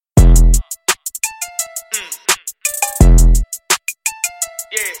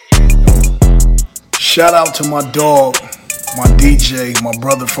Shout out to my dog, my DJ, my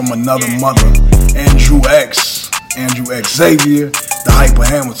brother from another mother, Andrew X Xavier, the Hyper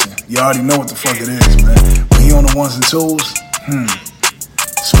Hamilton. You already know what the fuck it is, man. When he on the ones and twos,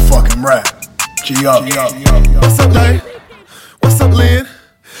 it's a fucking rap. G-up. What's up, Lane? What's up, Lynn?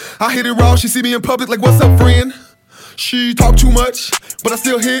 I hit it raw, she see me in public like, what's up, friend? She talk too much, but I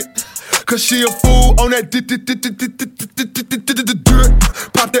still hit. Cause she a fool on that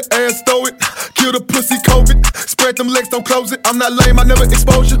pop that ass, throw it. Kill the pussy, COVID. Spread them legs, don't close it. I'm not lame, I never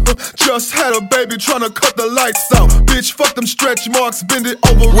expose you. Just had a baby tryna cut the lights out. Bitch, fuck them stretch marks, bend it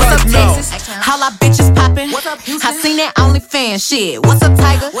over right now. What's up, Texas? How our bitches poppin'? I seen that OnlyFans shit. What's up,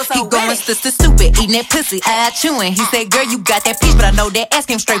 Tiger? He going sister stupid, eating that pussy, chewing. He said, girl, you got that peach, but I know that ass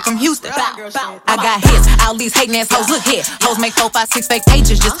came straight from Houston. I got hits, all these hating ass hoes, look here. Hoes make 4, 5, 6 fake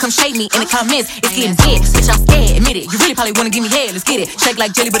pages, just come shade me in the comments. It's getting dead, bitch, I'm scared, admit it. You really probably wanna give me head, let's get it. Shake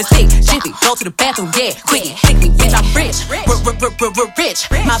like jelly, but it's thick, jiffy. Go to the bathroom, yeah, quick, thick me, bitch, I'm rich. Rich.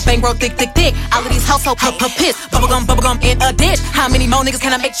 My bankroll thick. All of these household piss. Bubblegum in a dish. How many more niggas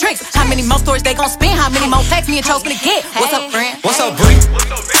can I make tricks? How many more stories they gon' spin? How many more facts me and Chose finna get? What's up, friend? What's up, Bree?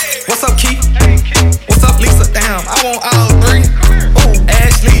 What's up, Keith? What's up, Lisa? Damn, I want all three. Ooh,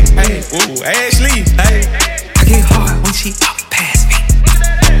 Ashley. Hey, ooh, Ashley. Hey, I get hard when she walk past me.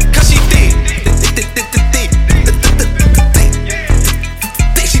 Cause she thick.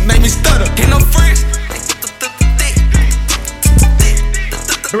 She made me stutter. Get no friends.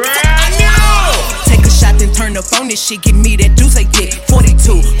 Take a shot, then turn up on this shit. Give me that juice, dick.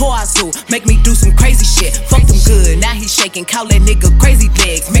 42, Hoazoo, make me do some crazy shit. Fuck them good, now he shaking. Call that nigga crazy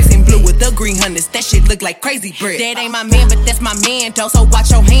legs. Mixing blue with the green hunters, that shit look like crazy bread. That ain't my man, but that's my man, though. So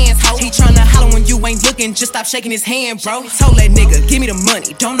watch your hands, ho. He tryna holler when you ain't looking, just stop shaking his hand, bro. Told that nigga, give me the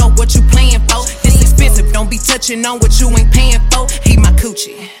money. Don't know what you playing for. This expensive, don't be touching on what you ain't paying for. He my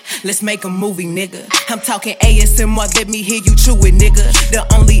coochie. Let's make a movie, nigga. I'm talking ASMR, let me hear you chew it, nigga. The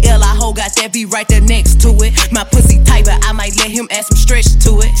only L I hold got that be right there next to it. My pussy tight, but I might let him add some stretch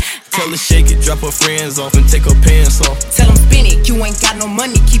to it. Tell her shake it, drop her friends off and take her pants off. Tell him spin it, you ain't got no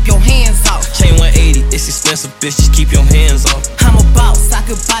money, keep your hands off. Chain 180, it's expensive, bitch, just keep your hands off. I'm a boss, I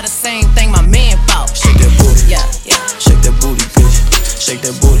could buy the same thing my man bought. Shake that booty, yeah. Shake that booty, bitch. Shake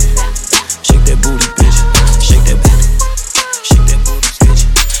that booty. Shake that booty, bitch. Shake that booty. Shake that booty, bitch.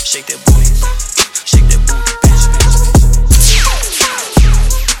 Shake that booty. Shake that booty, bitch.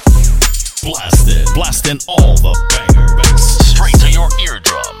 Blasting all the bangers straight to your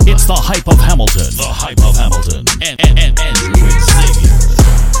eardrum. It's the Hype of Hamilton. The Hype of Hamilton. And Andrew Xavier.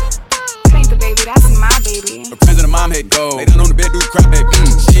 Ain't the baby, that's my baby. Her friends and her mom had go. They done on the bed, do the crap, baby.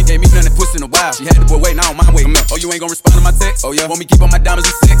 She ain't gave me nothing pussy in a while. She had the boy waiting, I don't mind waiting. Oh, you ain't gonna respond to my text? Oh, yeah. Want me keep on my diamonds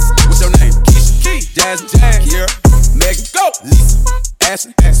and sex? What's your name? Keisha, Jasmine, Kiera, Megan, go, Lisa,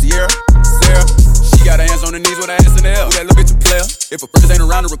 Ashley, Sierra, Sarah. She got her hands on her knees with her ass in the air. Who that little bitch a player? If her friends ain't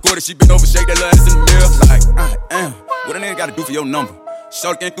around to record it, she been over, shake that little ass in the mirror. Like, damn, what a nigga gotta do for your number?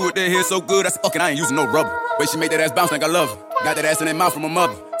 Shorty came through with that hair so good, I said, fucking, I ain't using no rubber. Way she make that ass bounce like I love her. Got that ass in that mouth from her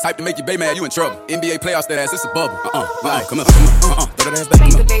mother. Type to make your baby mad, you in trouble. NBA playoffs, that ass, it's a bubble. Like, come on, throw that ass back.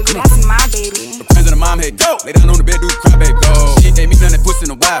 Ain't the baby, that's my baby. Her friends and her mom had go. Lay down on the bed, do the crap, baby, go. She ain't gave me nothing pussy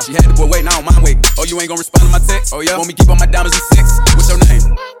in a while. She had the boy waiting, I don't mind waiting. Oh, you ain't gonna respond to my text? Oh, yeah? Want me keep on my diamonds and sex? What's your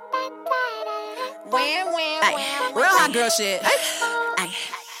name? Real hot girl shit.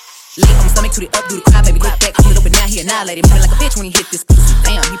 Lay on my stomach, toot it up, do the cry, baby, look back, come it up and now he annihilated. Moving like a bitch when he hit this pussy.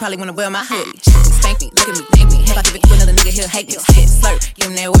 Damn, he probably wanna wear my hoodie. Spank me, look at me, thank me. If I give it to another nigga, he'll hate me. Hit, slurp, give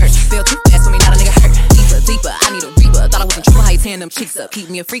him that word. Feel too fast for me, not a nigga hurt. Deeper, I need a reaper. Thought I wasn't true, how you tearing them cheeks up.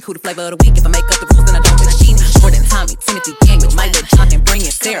 Keep me a freak, who the flavor of the week. If I make up the rules, then I don't think cheating. Short and Tommy, Timothy, Daniel, my little John and bring in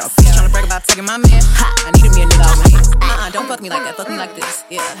Sarah. Bitch tryna brag about taking my man. Ha, I needed me a nigga already. Don't fuck me like that, fuck me like this,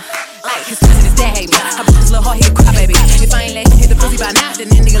 yeah. Like, his friends and his dad hate me. I broke this little heart, he a cry, baby. If I ain't let him hit the pussy by now, then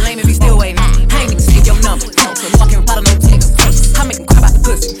that nigga lame if he still waiting. I ain't even save your number. So walking without no text. I make him cry about the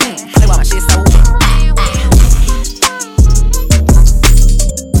pussy. Probably why my shit so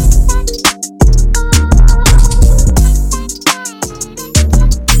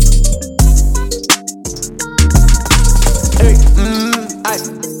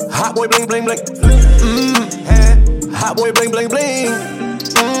hot boy bling bling bling. Hot boy bling bling bling.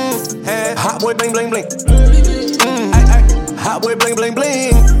 Hot boy bling bling bling. Hot boy bling bling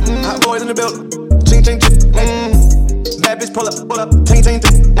bling. Hot boys in the building. Ching ching ching. Bad bitch pull up, ting ting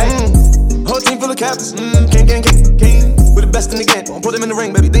ting. Whole team full of captains. King. We're the best in the game. Put them in the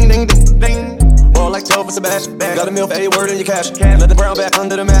ring, baby. Ding ding ding ding. All like like 12 for Sebastian. Got a meal for a word in your cash. Let the brown back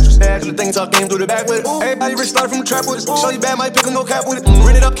under the mattress. And the thing talk came through the back with it. Everybody rich started from the trap with it. Show you bad, might pick a no cap with it.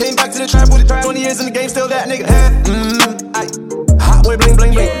 Ran it up, came back to the trap with it. 20 years in the game, still that nigga. Hot boy bling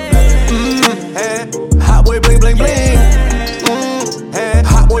bling bling. Hot boy bling bling bling.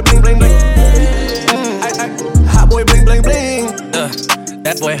 Hot boy bling bling bling. Hot boy bling bling bling.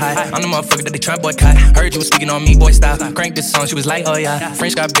 That boy high, I'm the motherfucker that they try boycott. Heard you was speaking on me, boy style. Crank this song, she was like, oh yeah.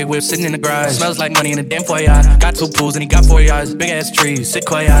 French got big whip sitting in the garage. Smells like money in a damn 4 yards. Got 2 pools and he got 4 yards. Big ass trees,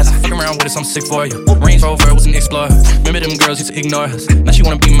 sequoias. Fuck around with us, I'm sick for you. Range Rover was an explorer. Remember them girls used to ignore us. Now she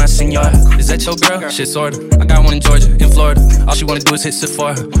wanna be my senora. Is that your girl? Shit sorta. I got one in Georgia, in Florida. All she wanna do is hit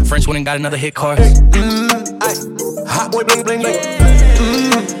Sephora. French went and got another hit chorus. Hot boy bling bling bling.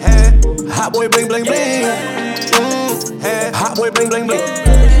 Hot boy bling bling bling. Hot boy bling bling bling.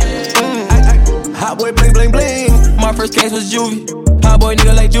 Hot boy bling bling bling. My first case was juvie. Hot boy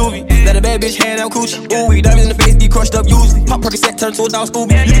nigga like juvie. Let a bad bitch hand out coochie. Ooh, we diamonds in the face, be crushed up usually. Pop Percocet turn to a dog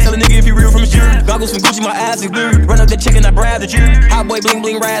Scooby. You can tell a nigga if he real from his jury. Goggles from Gucci, my eyes is blurry. Run up the check and I bride the jury. Hot boy bling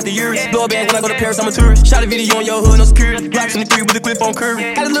bling ride the years. Blow a bag when I go to Paris, I'm a tourist. Shot a video on your hood, no security. Glock 23 with a clip on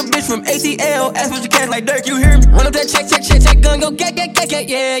curry. Got a little bitch from ATL. Ask what you cash like Dirk, you hear me? Run up that check, gun, go get,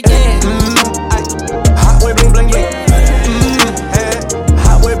 yeah. Hot boy bling bling bling.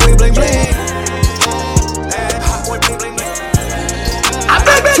 Hot boy bling bling bling. Hot boy bling bling bling.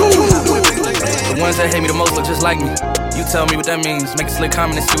 The ones that hate me the most look just like me. You tell me what that means. Make a slick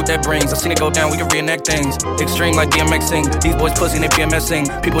comment and see what that brings. I've seen it go down, we can reenact things. Extreme like DMX sing. These boys pussy and they BMS sing.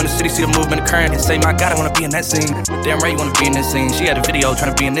 People in the city see the movement, the current, and say, my God, I wanna be in that scene. Damn right you wanna be in this scene. She had a video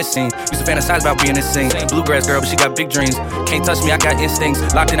trying to be in this scene. Used to fantasize about being in this scene. Bluegrass girl, but she got big dreams. Can't touch me, I got instincts.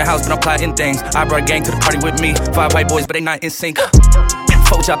 Locked in the house, but I'm plotting things. I brought a gang to the party with me. 5 white boys, but they not in sync.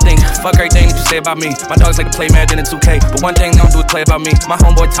 Fuck what y'all think, fuck everything that you say about me. My dogs like to play Madden in 2K, but one thing they don't do is play about me. My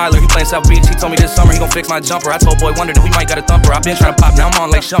homeboy Tyler, he playing South Beach. He told me this summer he gon' fix my jumper. I told Boy Wonder that we might got a thumper. I been trying to pop, now I'm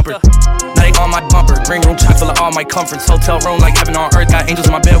on Lake Shumpert. Now they on my bumper. Green room chock full of all my comforts. Hotel room like heaven on earth. Got angels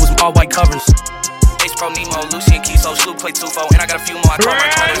in my bed with some all white covers. Ace Pro Nemo, Lucy and Kiso, Sloop play 2-4, and I got a few more. I call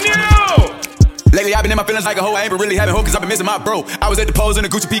my toilets. Lately I've been in my feelings like a hoe, I ain't been really having hope cause I've been missing my bro. I was at the pose in a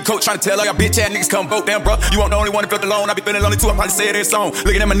Gucci P coat trying to tell all y'all bitch ass niggas come vote. Damn bro, you want the only one that felt alone. I be feeling lonely too, I probably say it every song.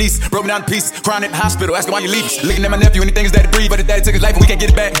 Looking at my niece, broken down to pieces, crying at the hospital, asking why you leave us. Looking at my nephew, anything is that to breathe, but his daddy took his life and we can't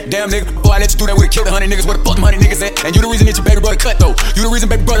get it back. Damn nigga, before I let you do that would've killed 100 niggas, where the fuck them 100 niggas at? And you the reason that your baby brother cut though. You the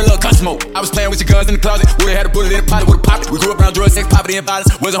reason baby brother love cut smoke. I was playing with your guns in the closet, would've had a bullet in the pocket, would've popped it. We grew up around drugs, sex, poverty, and violence.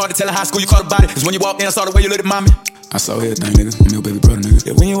 Wasn't hard to tell in high school you caught a body, cause when you walked in I saw the way you looked at mommy. I saw everything, nigga. I'm your baby brother, nigga.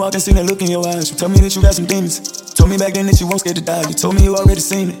 Yeah, when you walked in, seen that look in your eyes. You told me that you got some demons. Told me back then that you won't scared to die. You told me you already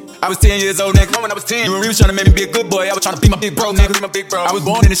seen it. I was 10 years old, nigga. When I was 10, you and Reed was trying to make me be a good boy. I was trying to be my big bro, nigga. I was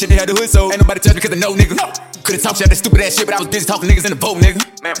born in the shit they had the hood, so ain't nobody touch me cause I know, nigga. Could've talked shit, that stupid ass shit, but I was busy talking niggas in the vote, nigga.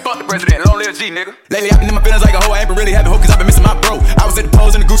 Man, fuck the president, long live G, nigga. Lately I've been in my feelings like a hoe. I ain't been really having hope cause I've been missing my bro. I was at the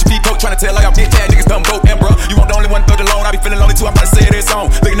pose in the Gucci P coat trying to tell all y'all bitch ass niggas come vote. And bro, you want the only one to alone. I be feeling lonely too, I probably say it every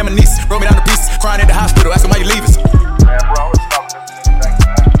song. Looking at my niece, broke me down to pieces, crying at the hospital, asking why you leave us. Man, bro, I was talking to this thing,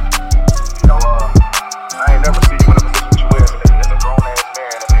 man. You know, I ain't never seen you in a position you in. That's a grown ass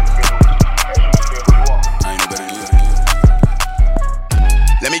man. I mean, you feel who you are. I ain't no better than you.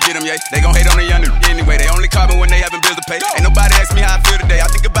 Let me get them, yeah. They gon' hate on the young nigga anyway. They only call me when they having bills to pay. Ain't nobody ask me how I feel today. I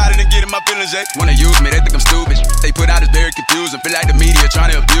think about it and get in my feelings, yeah. Wanna use me, they think I'm stupid. They put out is very confusing. Feel like the media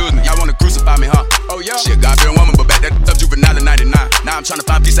trying to abuse me. Y'all wanna crucify me, huh? Oh, yeah. She a God-fearing woman, but back that up juvenile in 99. Now I'm trying to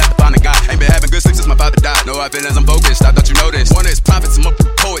find peace after finding God. Ain't been having good sleep since my father died. No hard feelings, I'm focused. I thought you know this. One is prophets, I'm a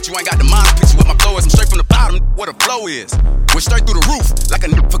poet. You ain't got the mind picture what my flow is. I'm straight from the bottom, what a flow is. Went straight through the roof, like a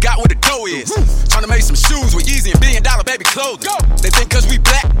forgot what the dough is. Trying to make some shoes with Yeezy and $1 billion baby clothing. They think cause we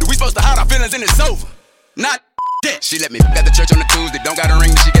black, that we supposed to hide our feelings and it's over. Not that. She let me at the church on the Tuesday. Don't got a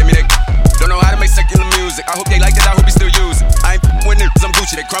ring, but she gave me that. Don't know how to make secular music. I hope they like it, I hope we still use it. I ain't with niggas, I'm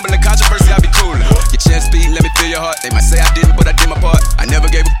Gucci. They crumbling controversy, I be coolin'. Your chest speed, let me feel your heart. They might say I didn't, but I did my part. I never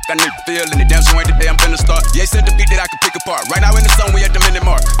gave a I need to feel, and the damn sure ain't the day I'm finna start. Yeah, said the beat that I could pick apart. Right now in the zone, we at the minute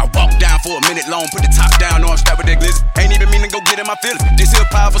mark. I walk down for a minute long, put the top down, know I'm strapped with that glizzy. Ain't even mean to go get in my feelings. This here a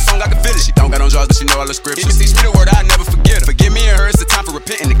powerful song, I can feel it. She don't got on jaws, but she know all the scriptures. If you teach me the word, I never forget her. Forgive me and her, it's the time for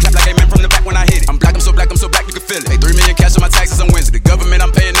repenting. It clap like amen from the back when I hit it. I'm black, I'm so black, I'm so black, you can feel it. Hey, 3 million cash on my taxes on Wednesday. The government,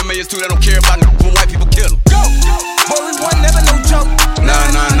 I'm paying them millions too, they don't care about when white people kill them. Go! Boy, we one never no joke. Nah.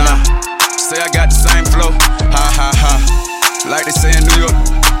 Say I got the same flow. Ha. Like they say in New York.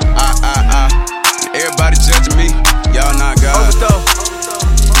 Everybody judging me. Y'all not God. Overthrow.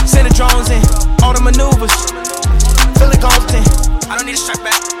 Send the drones in. All the maneuvers. Feel it confident. I don't need a strap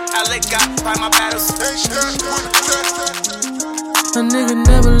back. I let God fight my battles. A nigga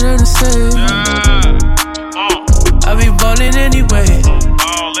never learn to save. I be ballin' anyway.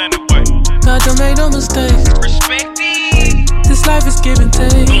 God, don't make no mistakes. Respect it. This life is give and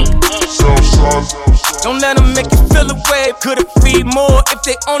take. Don't let them make you feel away. Could've feed more if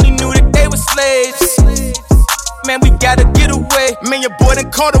they only knew that they were slaves. Man, we gotta get away. Man, your boy done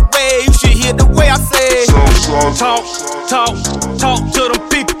caught away. You should hear the way I say. Talk to them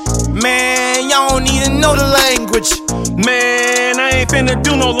people. Man, y'all don't even know the language. Man, I ain't finna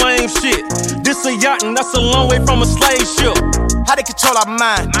do no lame shit. This a yacht and that's a long way from a slave ship. How they control our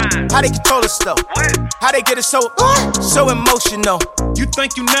mind? How they control us though? How they get it so emotional? You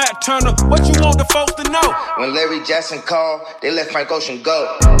think you Nat Turner? What you want the folks to know? When Larry Jackson called, they let Frank Ocean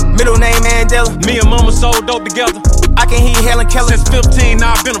go. Middle name Mandela. Me and Mama sold dope together. I can hear Helen Keller. Since 15,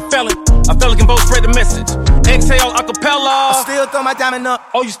 now I've been a felon. A fella can both spread the message. Exhale acapella. I still throw my diamond up.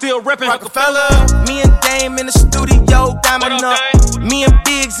 Oh, you still reppin' Rockefeller? Me and Dame in the studio, diamond up. Me and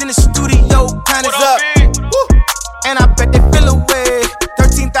Biggs in the studio, time is up. And I bet they feel away.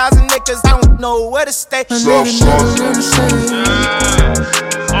 13,000 niggas, I don't know where to stay.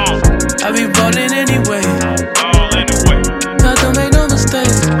 I be ballin' anyway. God don't make no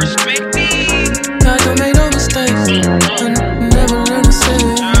mistakes. Respect it. God don't make no mistakes. I never learn to say.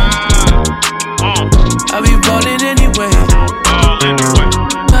 I be ballin' anyway.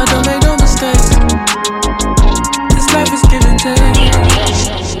 God don't make no mistakes. This life is give and take.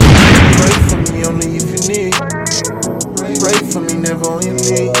 Pray for me only if you need. Pray for me never on your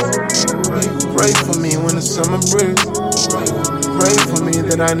knees. Pray for me when the summer breeze. Pray for me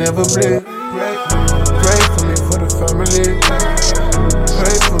that I never bleed. Pray for me for the family.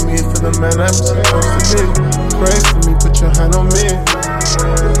 Pray for me for the man I'm supposed to be. Pray for me, put your hand on me.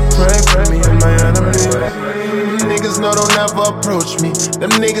 Pray for me and my enemy. Niggas know don't ever approach me. Them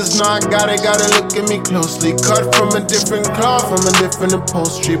niggas know I gotta look at me closely. Cut from a different cloth, from a different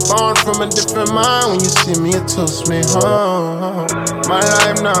upholstery. Born from a different mind. When you see me, it toast me. My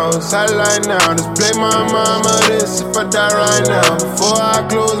life now is I lie now. Just play my mama this if I die right now. Before I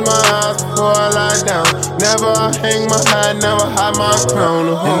close my eyes, before I lie down. Never hang my hat, never hide my crown.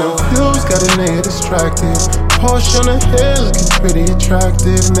 And the views got a nigga distracted. Porsche on the hill looking pretty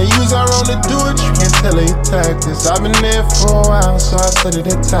attractive. And they use our own to do it, you can't tell your tactics. I've been there for a while, so I studied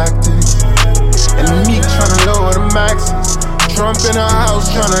their tactics. And me tryna lower the maxes. Trump in the house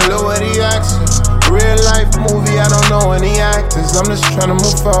tryna lower the axes. Real life movie, I don't know any actors. I'm just tryna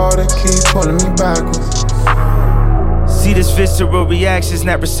move forward and keep pulling me backwards. See, this visceral reaction's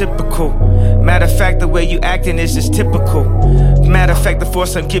not reciprocal. Matter of fact, the way you acting is just typical. Matter of fact, the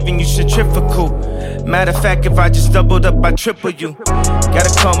force I'm giving you centrifugal. Matter of fact, if I just doubled up, I triple you.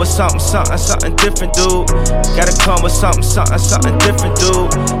 Gotta come with something different, dude. Gotta come with something different,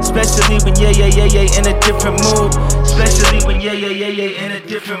 dude. Especially when yeah in a different mood. Especially when yeah in a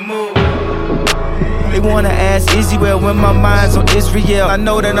different mood. They wanna ask Izzy well when my mind's on Israel. I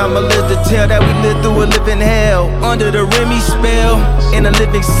know that I'ma live to tell that we lived through a living hell. Under the Remy spell, in a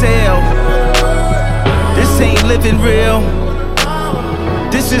living cell. This ain't living real.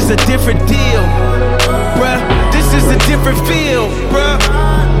 This is a different deal, bruh. This is a different feel, bruh.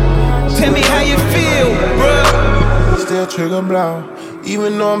 Tell me how you feel, bruh. Still trigger blow.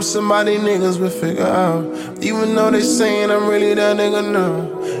 Even though I'm somebody niggas will figure out. Even though they saying I'm really that nigga now.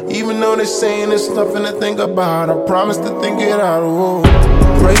 Even though they saying it's nothing to think about. I promise to think it out. Whoa.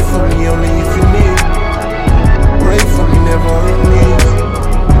 Pray for me only if you need. Pray for me never on your knees.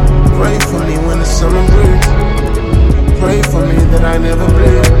 Pray for me when the summer breeze. Pray for me that I never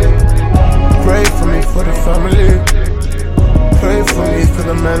bleed. Pray for me for the family. Pray for me for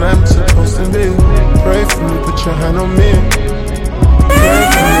the man I'm supposed to be. Pray for me, put your hand on me. Pray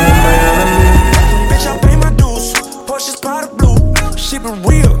for me and my enemy. Bitch, I pay my dues. Porsche's powder blue. Shit been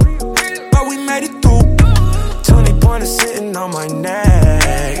real, but we made it through. 20 pointers sitting on my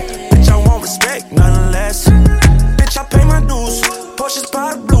neck. Bitch, I want respect, nothing less. Bitch, I pay my dues. Porsche's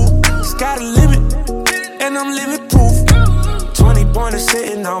powder blue. It's got a limit, and I'm limit proof. 20 pointers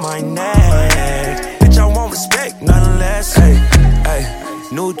sitting on my neck. Bitch, I want respect, nothing less. Hey,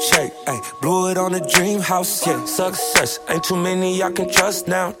 new check, blew it on the dream house, yeah, success. Ain't too many I can trust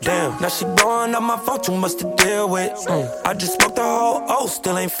now, damn. Now she blowing up my phone, too much to deal with. I just smoked the whole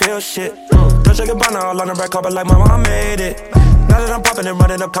still ain't feel shit. Don't shake a banner all on the red carpet like mama, I made it. Now that I'm popping and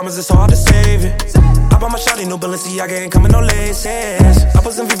running up comments, it's so hard to save it. I bought my shawty new Balenciaga, ain't coming no laces. I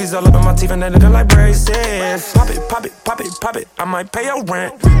put some VVs all up in my teeth and they looking like braces. Pop it, pop it, pop it, pop it, I might pay your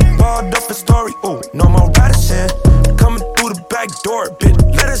rent. Balled up a story, ooh, no more Radisson. Coming through the back door, bitch,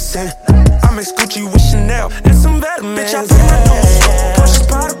 let us in. I mix Gucci with Chanel and some vitamins. Bitch, I pay my dues, Porsche's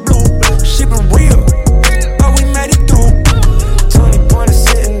powder blue. She been real, but we made it through. 20 pointers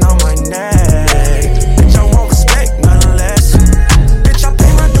sitting on my neck. Bitch, I want respect, nothing less. Bitch, I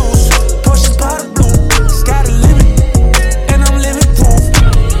pay my dues, Porsche's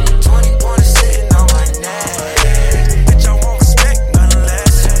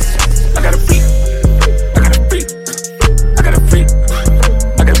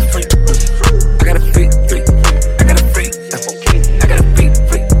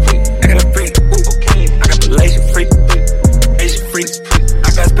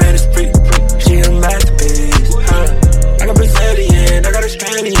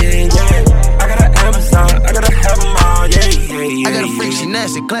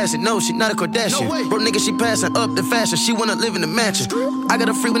classic, no, she not a Kardashian. Bro, nigga, she passing up the fashion, she wanna live in the mansion. I got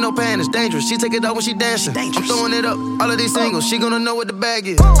a freak with no pan, it's dangerous, she take it out when she dancing. I'm throwing it up, all of these singles, she gonna know what the bag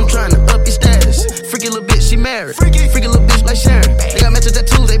is. I'm trying to up your status, freaky little bitch, she married. Freaky little bitch like Sharon, they got matching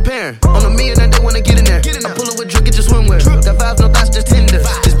tattoos, they pairing. On a million and they wanna get in there. I pull her with drip, get your swimwear. Got vibes, no thoughts, just tender.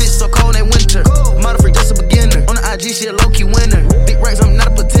 This bitch so cold, ain't winter. Model freak, just a beginner. On the IG, she a low-key winner. Big racks, I'm not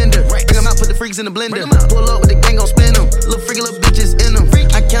a pretender. Bring them out, put the freaks in the blender. Pull up with the gang, gon' spin them. Little freaky little bitches in them.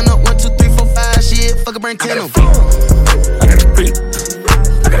 I count up 1, 2, 3, 4, 5. Shit, fuck a brain 10 them. I got a freak.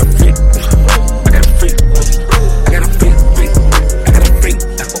 I got a freak. I got a freak. I got a freak. I got a freak.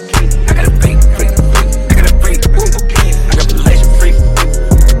 I got a freak. I got a freak. I got Malaysian freak.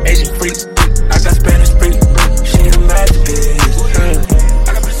 Asian freaks. I got Spanish freak. She a masterpiece.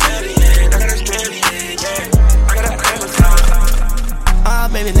 I got Brazilian. I got Australian. I got Amazon. Ah,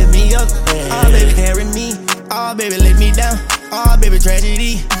 baby, lift me up. Ah, baby, carry me. Ah, baby, let me down. Ah, baby,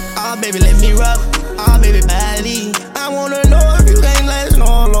 tragedy. Ah, baby, let me rock. Ah, baby, badly. I wanna know if you can't last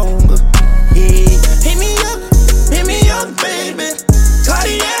no longer. Yeah. Hit me up, baby.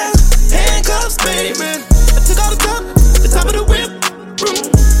 Cartier, handcuffs, baby. I took all the top of the whip.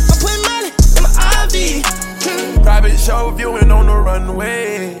 I put money in my IV. Private show viewing on the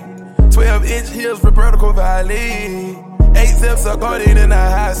runway. 12-inch heels for vertical valley. 8 zips are guarded in a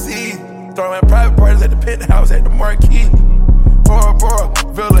high seat. Throwing private parties at the penthouse at the marquee. Bora,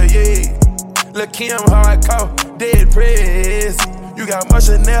 Villa, yeah. Lil' Kim, hardcore, dead press. You got more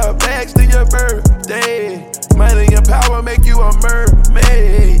Chanel bags to your birthday. Money and power make you a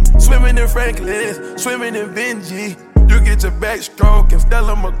mermaid. Swimming in Franklin's, swimming in Benji. You get your backstroke and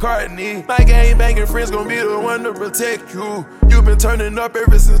Stella McCartney. My gang banging friends gon' be the one to protect you. You been turning up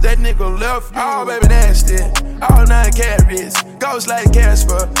ever since that nigga left you. Oh, baby, nasty. All 9 carats. Ghost like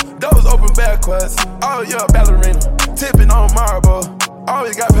Casper. Those open backwards. Oh, you're a ballerina. Tipping on marble.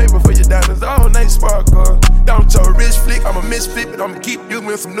 Always got paper for your diamonds. Oh, they sparkle. Don't your rich flick. I'm a misfit, but I'ma keep you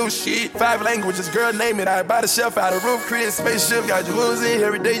with some new shit. 5 languages, girl, name it. I buy the shelf out of roof, Chris. Spaceship got jacuzzi.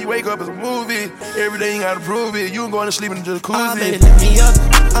 Every day you wake up is a movie. Every day you gotta prove it. You going to sleep in the jacuzzi. Ah, baby, lift me up.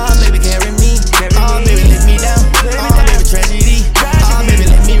 Ah, baby, carry me. Ah, baby, lift me down. Ah, baby, tragedy. Ah, baby,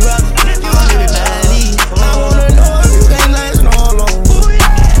 let me rock. Ah, baby, badly. I wanna know if you can't last no longer.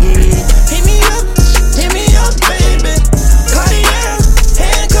 Yeah. Hit me up, baby. Cartier,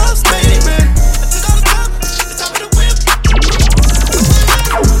 handcuffs, baby. I took all the top of the whip.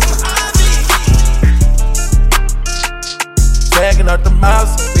 Bagging up the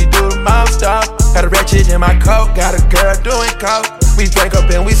mouse, we do the mouse talk. Got a ratchet in my coat, got a girl doing coke. We drink up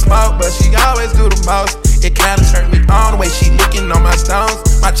and we smoke, but she always do the most. It kinda turned me on the way she licking on my stones.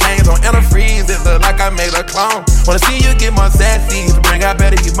 My chains on antifreeze, it look like I made a clone. Wanna see you get more sassy to bring out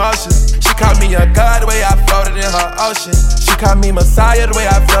better emotions. She called me a god the way I floated in her ocean. She called me Messiah the way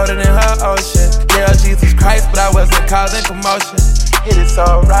I floated in her ocean. Yeah, Jesus Christ, but I wasn't causing commotion. Hit it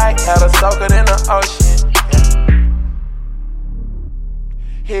so right, had her soaking in the ocean.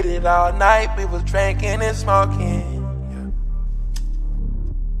 Hit it all night, we was drinking and smoking.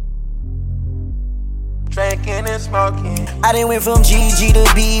 Drinking and smoking. I done went from GG to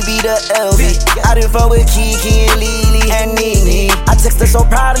BB to LV. I done fuck with Kiki and Lily and Nene. I text her so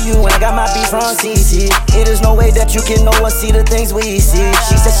proud of you when I got my beat from CC. It is no way that you can know or see the things we see.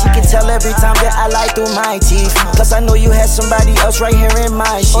 She said she can tell every time that I lie through my teeth. Plus I know you had somebody else right here in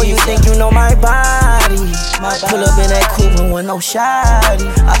my sheet. Oh, you think you know my body? Pull up in that coupe with no shoddy.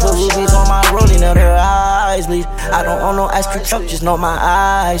 I put rubies on my rolling and her eyes bleed. I don't own no ice cream truck, just know my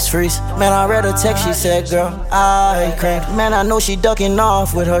eyes freeze. Man, I read her text, she said, girl, I cranked. Man, I know she ducking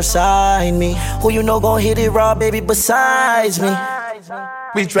off with her side me. Who you know gon' hit it raw, baby, besides me?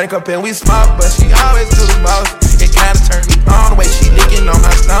 We drank up and we smoke, but she always do the most. It kinda turned me on the way she licking on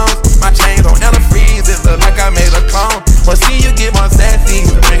my stones. My chains on antifreeze, it look like I made a clone. Wanna see you get more sassy,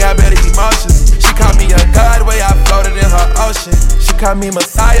 bring out better emotions. She called me a god the way I floated in her ocean. She called me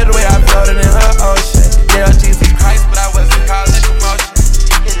Messiah the way I floated in her ocean. Yeah, Jesus Christ, but I wasn't causing commotion.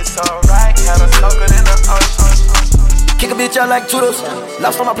 It is alright, kinda soaking in the ocean. Kick a bitch out like Toodles.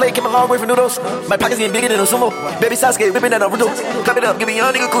 Lost on my plate, came a long way from noodles. My pockets getting bigger than a sumo. Baby Sasuke, whipping that Naruto. Clap it up, give me young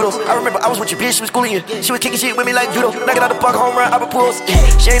nigga kudos. I remember I was with your bitch, she was schooling you. She was kicking shit with me like judo. Knocking out the park, home run, Albert Pools.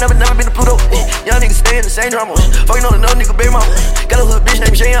 She ain't never been to Pluto. Young niggas stay in the same drama. Fucking on another nigga, baby mama. Got a hood bitch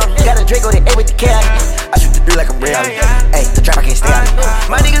named Shayon. Got a Draco, they A with the cat. I shoot the three like I'm Ray. Hey, the trap, I can't stay out.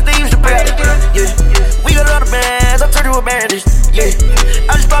 My niggas, they used to pay out. Yeah, we got a lot of bands, I turned to a bandage. Yeah,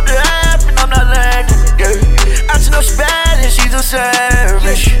 I just popped the half and I'm not landing. Yeah, I just know she bad and she's a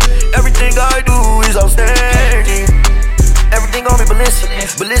savage. Everything I do is outstanding. Everything on me ballistic.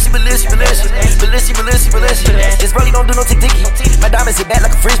 This really don't do no tick-ticky. My diamonds hit back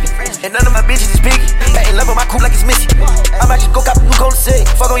like a frisbee, and none of my bitches is picky. Patting love on my coupe like it's Missy. I might just go cop a new coat set.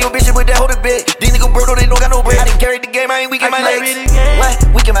 Fuck on your bitch with that hold it big. These niggas bro, they don't got no bread. I didn't carry the game, I ain't weak in my legs. What?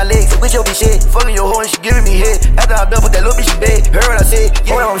 Weak in my legs, with your bitch shit. Fucking your hoe and she giving me head. After I'm done with that little bitch in bed. Heard what I said?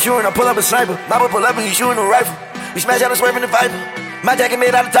 Hold on, I'm shooting, I pull up a sniper. My boy pull up and he shooting a rifle. We smash out and swerve in the Viper. My jacket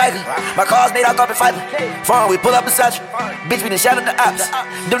made out of tiger. My car's made out of carbon fiber. Phone, we pull up beside you. Bitch, we done shot at the ops.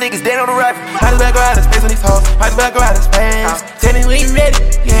 Them niggas dead on the rifle. Might as well go out of space on these hoes. Might as well go out of space. Tell me when you ready.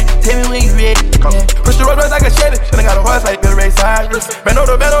 Yeah, tell me when you ready. Yeah. Push the road like a Chevy. Then I got a horse like Bill Ray Cyrus. Bendo,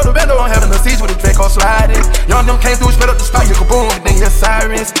 I'm having a siege with a Draco sliding. Young them came through, spit up the spot, you go boom, and then hear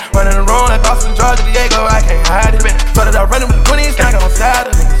sirens. Running around like Boston, Georgia, Diego, I can't hide it. Started out running with the 20s, now I got on side,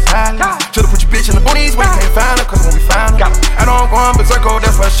 the niggas silent. Should've put your bitch in the boonies when you can't find her, cause when we find her. I know I'm going berserko,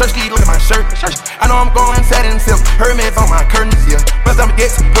 that's why shirt ski, look at my shirt. I know I'm going satin silk, Hermes on my curtains, yeah. Bust on my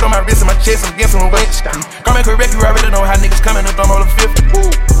gets, put on my wrist and my chest, I'm getting some weight. Come and correct you, I already know how niggas coming up, I'm all the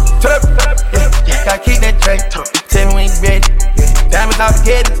 50. Turn up, yeah. Gotta keep that drink, tell me when you ready, yeah. Diamonds out the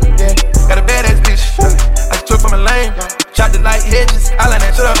gadgets, yeah. Got a badass bitch, I just took from a lane, shot it like hedges, I line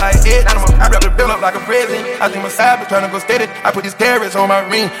that shit up like Ed. I wrap the bill up like a president, I think my side, but tryna go steady. I put these carrots on my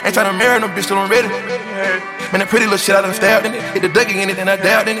ring, ain't tryna marry no bitch till I'm ready. Man, that pretty little shit, I done stabbed in it. Hit the Dougie in it, then I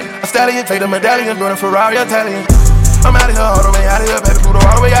dabbed in it. A stallion, take the medallion, doing a Ferrari Italian. I'm out of here, all the way out of here, baby, Pluto,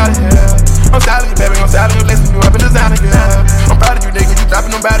 all the way out of here. I'm styling you, baby, I'm styling you, listen you up in designer, girl. I'm proud of you, nigga, you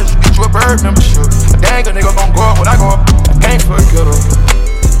dropping them bodies, you get you a bird membership. A dang a nigga gon' go up when I go up, I came for a killer.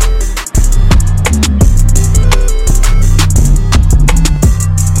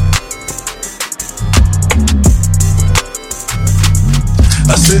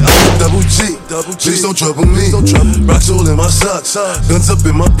 I said I'm a double G, please don't trouble me. Rocks all in my socks, guns up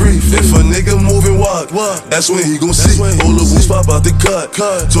in my brief. If a nigga moving wild, that's when he gon' see. All the wolves pop out the cut,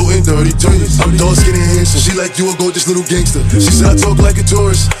 toting 33s. I'm dark skin and handsome, she like you a gorgeous little gangster. She said I talk like a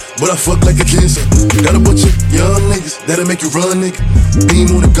tourist, but I fuck like a cancer. Got a bunch of young niggas that'll make you run, nigga.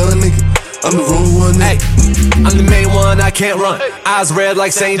 Beam on a gun, nigga. I'm the wrong one, nigga. Hey, I'm the main one, I can't run. Eyes red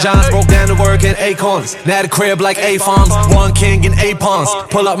like St. John's, broke down to work in Acorns. Now the crib like A-Farms, one king and 8 pawns.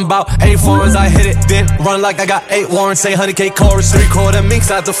 Pull up about 8 foreigns, I hit it, then run like I got 8 warrants. Say 100K chorus, 3/4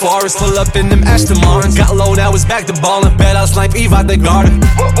 minks out the forest. Pull up in them Aston Martins, got low, now it's back to ballin'. Bet I'll snipe Eve out the garden.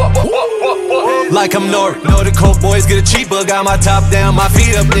 Like I'm Nori, know the coke boys get a cheaper. Got my top down, my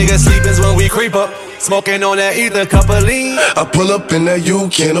feet up, nigga sleepin's when we creep up. Smoking on that ether, cup of lean. I pull up in that you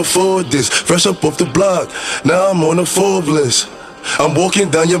can't afford this. Fresh up off the block, now I'm on a Forbes list. I'm walking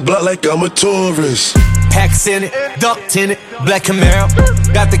down your block like I'm a tourist. Packs in it, ducked in it, black Camaro.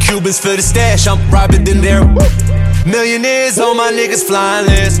 Got the Cubans for the stash, I'm robbing De Niro. Millionaires on my niggas flying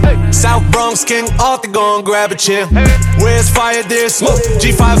list. South Bronx King Arthur gon' grab a chair. Where's fire, there's smoke.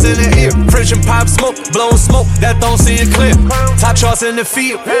 G5's in the ear, French and pop smoke, blowing smoke that don't see it clear. Top charts in the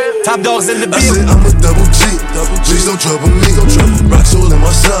field, top dogs in the beer. I said I'm a double G, please don't trouble me. Rocks all in my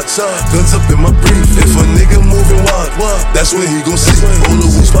socks, guns up in my brief. If a nigga moving wild, that's when he gon' see. All the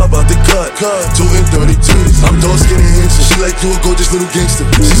wolves pop out the cut, toting 33s. I'm dark skin and handsome, she like you a gorgeous little gangster.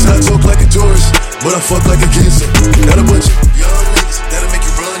 She said I talk like a tourist, but I fuck like a cancer. Got a bunch of young niggas that'll make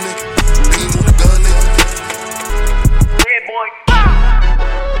you run, nigga. Beam on a gun, nigga. Yeah, boy.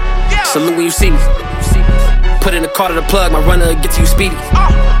 Salute when you see me. Put in the car to the plug, my runner get to you speedy.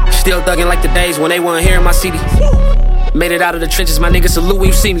 Still thuggin' like the days when they weren't hearing my CD. Made it out of the trenches, my nigga, salute when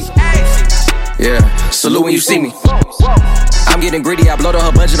you see me. Yeah, salute when you see me. I'm getting greedy, I blowed up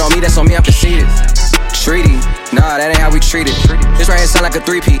her budget on me, that's on me, I'm conceited. Treaty, nah, that ain't how we treat it. This right here sound like a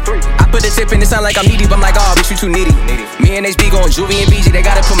 3P. I put the tip in, it sound like I'm needy, but I'm like, oh, bitch, you too needy. Me and HB going Juvie and BG, they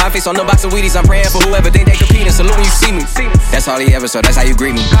gotta put my face on the box of Wheaties. I'm praying for whoever think they competing. Salute when you see me. That's all he ever saw, that's how you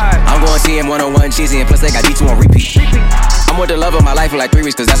greet me. I'm going TM 101 cheesy, and plus they got D2 on repeat. I'm with the love of my life for like 3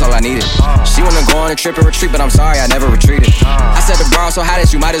 weeks, cause that's all I needed. She wanna go on a trip and retreat, but I'm sorry, I never retreated. I said the bar so high that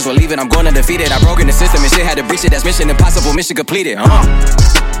you might as well leave it. I'm going undefeated, I broke in the system and shit had to breach it. That's mission impossible, mission completed.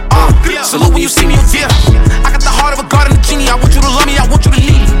 Salute when you see me, yeah. I got the heart of a god and a genie. I want you to love me, I want you to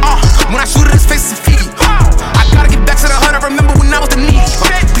need me. When I shoot at his face, it's feedy. I gotta get back to the hood, I remember when I was the needy.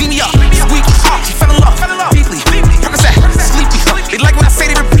 Beat me up, squeaky. She fell in love, deeply. Percocet, sleepy. They like when I say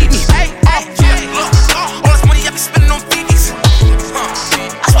they repeat me. All this money I be spending on Phoenix.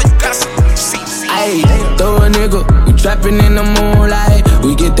 That's why you gotta see me. Ayy, throw a nigga, we trapping in the moonlight.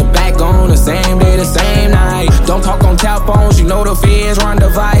 We get the back on the same day, the same night. Don't talk on telephones, you know the feds run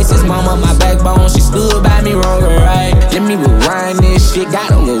devices. Mama, my backbone, she stood by me wrong and right. Let me rewind this shit,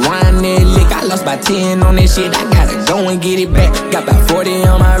 gotta rewind that lick. I lost by by 10 on this shit. I gotta go and get it back. Got about 40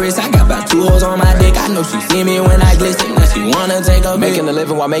 on my wrist. I got about 2 hoes on my dick. I know she see me when I glisten. Now she wanna take a making a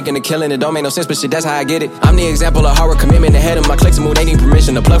living while making a killing. It don't make no sense, but shit, that's how I get it. I'm the example of hard work, commitment, ahead of my clicks and move. They need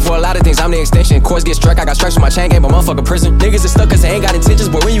permission to plug for a lot of things. I'm the extension. Course get struck. I got strikes with my chain game, but motherfucker prison. Niggas is stuck cause they ain't got intentions.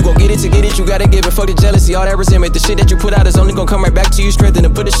 But when you gon' get it, to get it, you gotta give it. Fuck the jealousy, all that resentment. The shit that you put out is only gon' come right back to you. Strengthen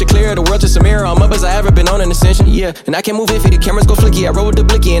and put this shit clear. The world just a mirror. I'm up as I ever been on an ascension. Yeah, and I can't move iffy. The cameras go flicky. I roll with the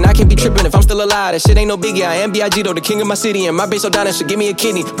blicky, and I can't be tripping if I'm still alive. That shit ain't no biggie. I am B.I.G. though, the king of my city. And my bitch so down that should give me a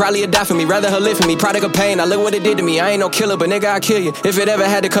kidney. Probably a die for me, rather her live for me. Product of pain. I look what it did to me. I ain't no killer, but nigga, I kill you. If it ever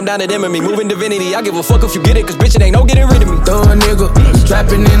had to come down to them and me moving divinity, I give a fuck if you get it, cause bitch, it ain't no getting rid of me. Throw a nigga,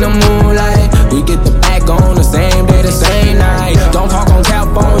 strapping in the moonlight. We get the back on the same day, the same night. Don't talk on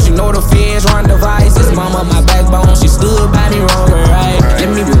tap phones, you know the feds run devices. Mama, my backbone, she stood by me wrong and right. Let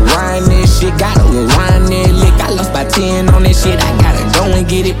me rewind this shit, gotta rewind this lick. I lost by 10 on this shit, I gotta go and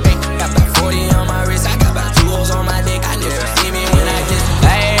get it back. Got about 40 on my wrist, I got about 2 hoes on my dick. I know you see me when I kiss.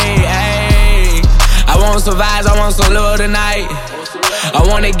 Hey, I won't survive, I want some love tonight. I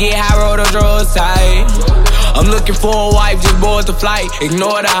wanna get high, roll the drugs tight. I'm looking for a wife, just board the flight.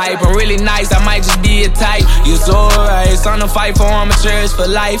 Ignore the hype, I'm really nice, I might just be a type. You so right, it's on the fight for amateurs for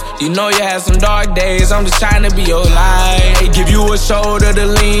life. You know you had some dark days, I'm just trying to be your light. Give you a shoulder to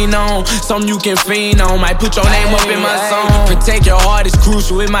lean on, something you can fiend on. Might put your name up in my song. Protect your heart is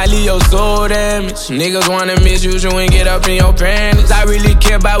crucial, it might leave your soul damaged. Niggas wanna misuse you and get up in your panties. I really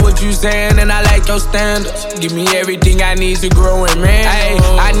care about what you saying and I like your standards. Give me everything I need to grow and man. Ay,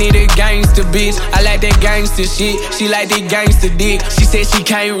 I need a gangster bitch, I like that gangster shit. She like that gangster dick. She said she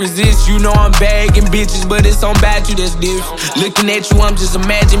can't resist. You know I'm bagging bitches, but it's on about you that's different. Looking at you, I'm just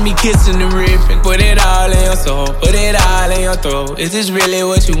imagine me kissing and ripping. Put it all in your soul, put it all in your throat. Is this really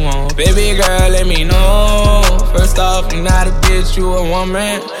what you want? Baby girl, let me know. First off, you're not a bitch, you a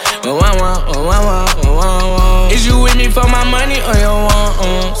woman. Is you with me for my money or your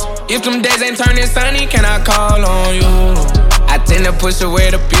wants? If them days ain't turning sunny, can I call on you? I tend to push away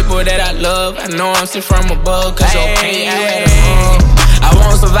the people that I love. I know I'm sent from above, cause your pain you at home. I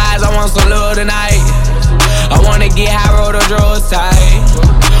won't survive, I want some love tonight. I wanna get high, roll the drugs tight.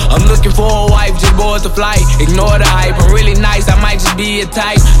 I'm looking for a wife, just board the flight. Ignore the hype, I'm really nice, I might just be a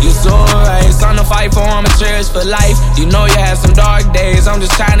type. You're so right, it's on the fight for amateurs for life. You know you had some dark days, I'm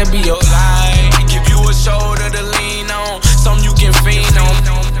just trying to be your light. Give you a shoulder to lean on, something you can fiend on.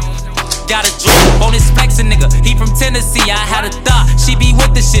 Got a drip on this flexin' nigga, he from Tennessee, I had a thought, she be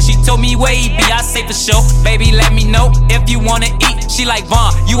with the shit, she told me where he be, I say for sure, baby let me know, if you wanna eat, she like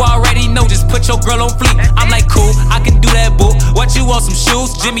Vaughn, you already know, just put your girl on fleek, I'm like cool, I can do that boo, what you want, some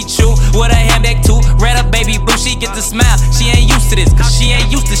shoes, Jimmy Choo, with a handbag too, red up baby blue, she get the smile, she ain't used to this, cause she ain't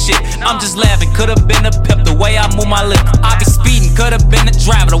used to shit, I'm just laughing, could've been a pimp, the way I move my lip, I be speeding, could've been a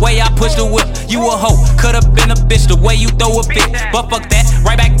driver, the way I push the whip, you a hoe, could've been a bitch, the way you throw a fit, but fuck that,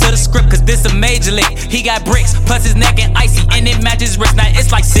 right back to the script, cause this a major lick. He got bricks, plus his neck and icy, and it matches wrist. Now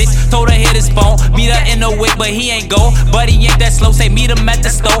it's like 6. Told her hit his phone, meet her in the whip, but he ain't go. But he ain't that slow, say meet him at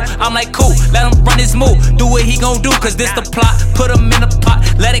the stove. I'm like cool, let him run his move, do what he gon' do, cause this the plot. Put him in a pot,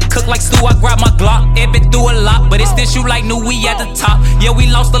 let it cook like stew. I grab my Glock, it been through a lot, but it's this you like knew we at the top. Yeah, we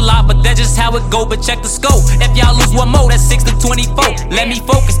lost a lot, but that's just how it go. But check the scope, if y'all lose one more, that's 6 to 24. Let me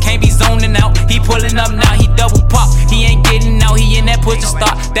focus, can't be zoning out. He pulling up now, he double pop. He ain't getting out, he in that push to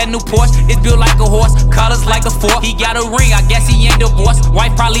start. That new Porsche is built like a horse, colors like a fork. He got a ring, I guess he ain't divorced.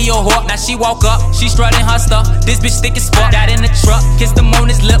 Wife probably a whore. Now she walk up, she strutting her stuff. This bitch thick as fuck. Got in the truck, kissed him on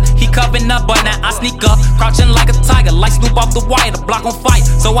his lip. He cupping up, but now I sneak up, crouching like a tiger, like Snoop off the wire. The block on fire,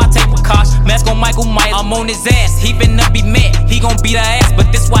 so I take precaution. Mask on Michael Myers, I'm on his ass. He finna be mad, he gon' beat her ass.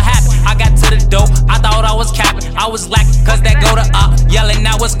 But this what happened. I got to the door, I thought I was capping. I was lacking, cause that go to op. Yelling,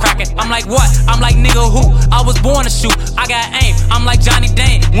 now it's cracking. I'm like what? I'm like nigga who? I was born to shoot. I got aim. I'm like Johnny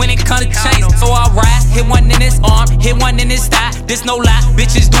Dane when it comes to chains. So I ride, hit one in his arm, hit one in his thigh. This no lie,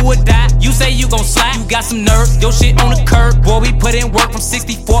 bitches do or die. You say you gon' slide, you got some nerve. Your shit on the curb, boy. We put in work from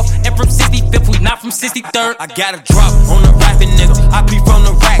 64th and from 65th. We not from 63rd. I got a drop on the rapping nigga. I be from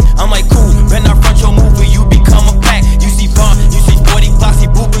the rack. I'm like cool, when I front your movie, you become a pack. You see Vaughn, you see 40 Glossy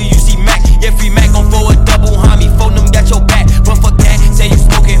Booger, you see Mac. Yeah, free Mac gon' throw a double homie, phone them got your back. But fuck that, say you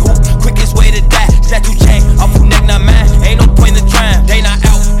smoking hoop, quickest way to die. Statue chain, I'm full neck, not mine. Ain't no point in trying, they not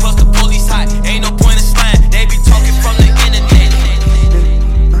out, plus the police hot. Ain't no point in slime, they be talking from the internet.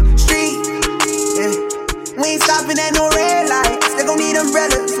 Street, yeah. We ain't stopping at no red light. They gon' need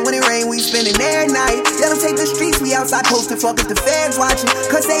umbrellas, when it rain, we spending their night. Let them take the streets, we outside posted, fuck if the fans watching.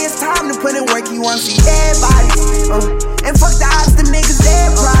 Cause say it's time to put in work, you wanna see everybody. And fuck the odds, the niggas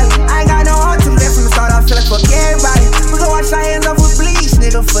dead probably. I ain't got no heart to live from the start, I feel like fuck everybody. We gon' wash our hands off with bleach.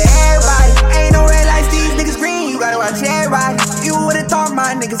 nigga, for everybody. Ain't no red lights, these niggas green, you gotta watch everybody. You would've thought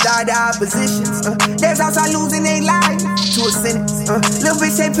my niggas died to oppositions. There's outside losing their life to a sentence. Little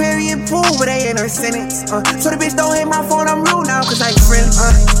bitch say period pool, but they in her sentence. So the bitch don't hit my phone, I'm rude now, cause I ain't friendly.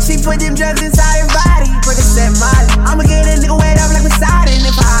 She put them drugs inside her body, Percocet Molly. I'ma get a nigga wet up like Poseidon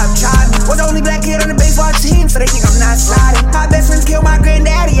if I hop Charlie. Was the only black kid on the baseball team, so they think I'm not sliding. My best friends killed my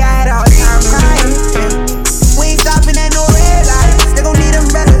granddaddy, I had a hard time crying. We ain't stopping at no red lights. They gon' need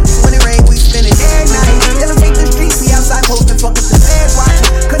umbrellas. When it rain, we spending every night. Let them take the streets, we outside posting, fuck up the feds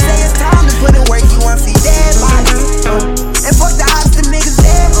watching. Cause say it's time to put in work, you want to see dead bodies. And fuck the ops, the niggas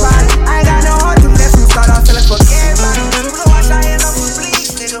dead body. I ain't got no heart to let them start off feeling fuck everybody. We gon' wash our hands off with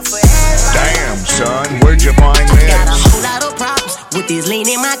bleach, nigga, for everybody. Damn, son, where'd you find this? Got a whole lot of problems with this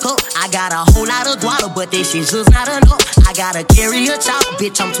lean in my cup. I got a whole lot of guala, but this shit's just not enough. I gotta carry a chop,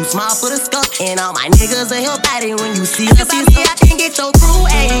 bitch, I'm too small for the skull. And all my niggas are help at it when you see us. About me, I can get your crew,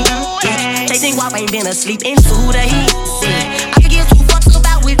 ayy. Chasing guap ain't been asleep in 2 days. I can get 2 fucks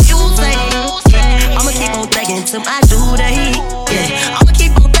about what you say. I'ma keep on thinking to my dude, yeah. I'ma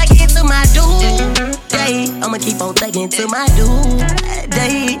keep on thinking to my dude, day. I'ma keep on thinking to my dude,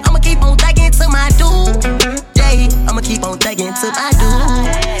 day. I'ma keep on thinking to my dude, day. I'ma keep on thinking to my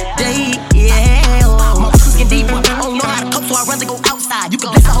dude, day, yeah. My pussy get deep, I don't know how to cope, so I'd rather go outside. You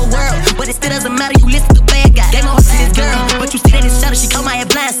can bless the whole world, but it still doesn't matter, you listen to bad guys. Gave my heart to this girl, but you see that it's shadow, she caught my head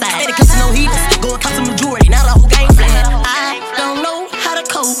blindside. Made it cause no heaters, go and custom majority, now the whole game flat. I don't know how to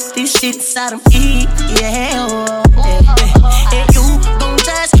cope, this shit inside of me, yeah. And you gon'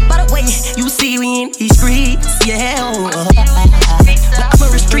 judge by the way you see me in these streets, yeah.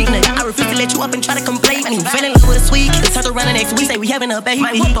 I'm a street nigga, I refuse to let you up and try to complain. I need fell in love with a sweet, it's time to run the next week, say we having a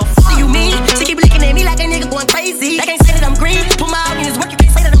baby. What the fuck do you mean? She keep looking at me like a nigga going crazy. They can't say that I'm green, put my eye in his work, you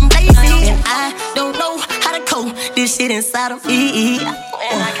can't say that I'm lazy. And I don't know how to cope this shit inside of me,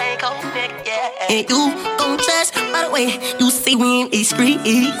 and I can't cope, nigga, yeah. And you gon' judge by the way you see me in these streets,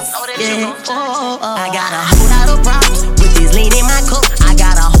 yeah. I got a whole lot of problems with this lean in my cup. I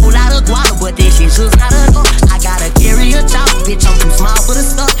got a whole lot of guava, but this shit's just not enough. I gotta carry a chop, bitch, I'm too small for the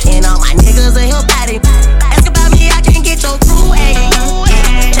stuff. And all my niggas are help at it. Ask about me, I can get your crew, ayy.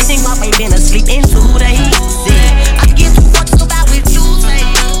 Chasing guap ain't been asleep in 2 days. I can get 2 fucks about with you, say.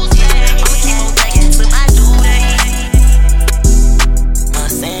 I'ma keep on thinking to my dude,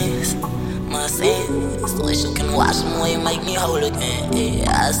 my sins. Wish you can wash them away, make me whole again.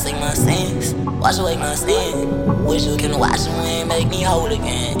 Yeah, I say my sins, wash away my sins. Wish you can wash them away, make me whole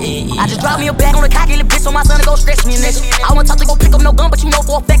again. I just dropped me a bag on a cocky little bitch, so my son to go stretch me, nigga. I want to talk to go pick up no gun, but you know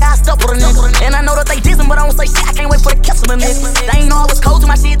for a fact I stuck with a nigga. And I know that they dissing, but I don't say shit. I can't wait for the kiss of a nigga. They ain't know I was cold to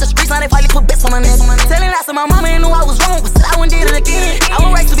my shit, the streets, now they finally put bits on my nigga. Telling lies to my mama and knew I was wrong, but still I went did it again. I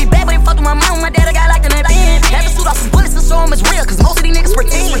was raised to be bad, but they fucked with my mom. My daddy got like an end. Had to shoot off some bullets to show them it's real, cause most of these niggas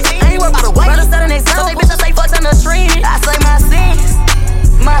pretend. I ain't worried about the way. Brothers set an example, they bitch, I say fucks on the street. I say my sins.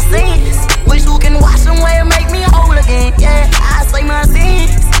 Wish you can wash them away and make me whole again. Yeah, I say my sins.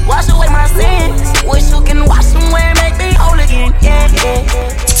 Wash away my sins. Wish you can wash them away and make me whole again. Yeah.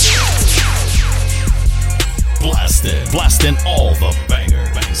 Blasting all the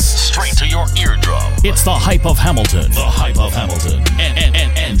bangers straight to your eardrum. It's the hype of Hamilton.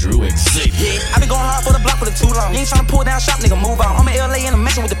 And Andrew Xavier. I been going hard for the block for too long. You ain't tryna pull down shop, nigga, move on. I'm in LA and I'm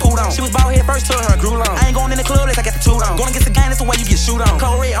messing with the pool on. She was bald head first, told her grew long. I ain't going in the club, let's I got the tool on. Going against the gang, that's the way you get shoot on.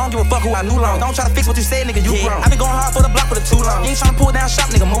 Cold red, I don't give a fuck who I knew long. Don't try to fix what you said, nigga, you grown. I been going hard for the block for too long. You ain't tryna pull down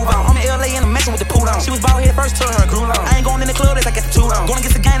shop, nigga, move on. I'm in LA and I'm messing with the pool on. She was bald head first, told her grew long. I ain't going in the club, let's I got the tool on. Going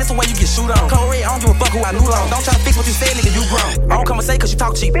against the gang, that's the way you get shoot on. Cold red, I don't give a fuck who I knew long. Don't try to fix what you said, nigga, you grown. I don't come and say cause you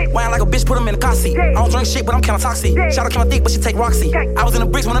talk cheap. Whine like a bitch, put him in the car seat. I don't drink shit, but I'm kinda toxic. Shout out to my thick, but she take Roxy. I was in the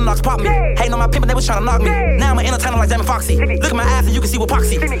bricks when the knocks popped me. Hating on my pimp, they was tryna knock me. Now I'm an entertainer like Jamie Foxy. Look at my eyes and you can see what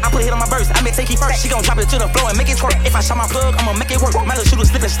poxy. I put a hit on my verse, I make take it first. She gon' drop it to the floor and make it twerk. If I shot my plug, I'ma make it work. My little shooter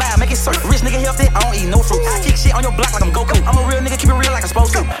slip and slide, make it surf. Rich nigga healthy, I don't eat no fruit. I kick shit on your block like I'm Goku. I'm a real nigga, keep it real like I'm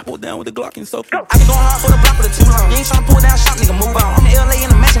supposed to. Pull down with the Glock and so. I been going hard for the block for too long. You ain't tryna pull down shop, nigga, move on. I'm in LA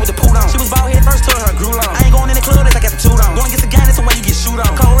and I'm messing with the pool on. She was bald head first, told her grew long. I ain't going in the club, let's I got the tool on. Going against the gang, that's the way you get shoot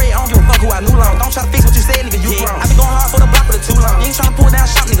on. Cold red, I don't give a fuck who I knew long. Don't try to fix what you said, nigga, you grown. I been going hard for the block for too long. You ain't tryna pull down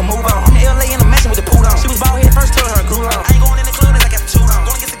shop, nigga, move on. I'm in LA and I'm messing with the pool on. She was bald head first, told her grew long. I ain't going in the club, let's I got the tool on.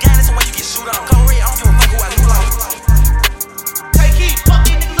 Going against the gang, that's the way you get shoot on. Cold red, I don't give a fuck who I knew long. Hey, keep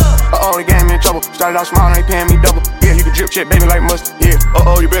fucking niggas up. The game in trouble. Started out small, now they paying me double. Yeah, you can drip check, baby, like mustard. Yeah.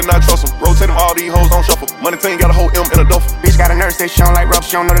 You better not trust them. Rotate them, all these hoes on shuffle. Money thing got a whole M in a duffel. Bitch got a nurse, say she don't like rub.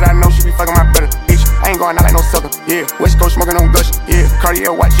 She don't know that I know she be fucking my brother. Bitch, I ain't going out like no sucker. Yeah. West Coast smoking on gushing. Yeah.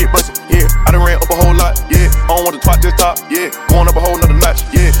 Cartier watch shit bustin'. Yeah. I done ran up a whole lot. Yeah. I don't want to twat this top. Yeah. Going up a whole nother notch.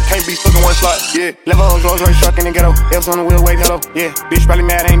 Yeah. Can't can't be stuck in one slot. Yeah, level Rolls Royce truck in the ghetto. Elves on the wheel, wave hello. Yeah, bitch probably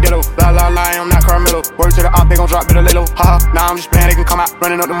mad, ain't ditto. La la la, I'm not Carmelo. Word to the op, they gon' drop, better lay low. Haha, nah, I'm just playing, they can come out.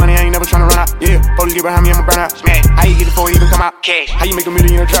 Running up the money, I ain't never tryna run out. Yeah, police get behind me, I'ma burn out. Smash, how you get it before you even come out? Cash, how you make a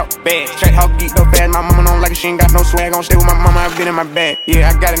million in a drought? Bad, track hawk geeked up fast. My mama don't like it, she ain't got no swag. Gon' stay with my mama, I've been in my bag. Yeah,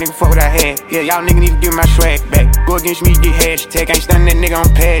 I got a nigga fuck what I had. Yeah, y'all nigga need to give me my swag back. Go against me, get hashtag. Ain't stunning that nigga on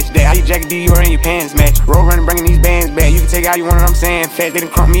past that. How you jacket D, you in your pants match? Roll running, bringing these bands back. You can take how you want it, I'm saying fat. They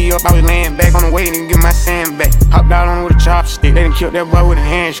done crump me up, I was laying back on the way, nigga, give my sand back. Hopped out on with a chopstick, they done killed that boy with a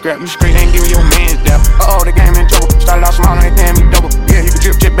hand scrap. You straight, ain't giving your man's death. Uh-oh, the game in trouble. Started out small, now they paying me double. Yeah, you can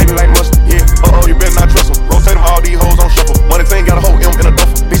drip, baby, like mustard. Yeah, uh-oh, you better not trust them. Rotate them, all these hoes on shuffle. Money thing got a whole M in a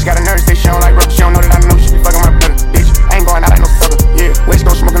duffel. Bitch got a nerve, say she don't like rubber. She don't know that I know she be fucking my brother. Bitch, I ain't going out like no sucker. Yeah, West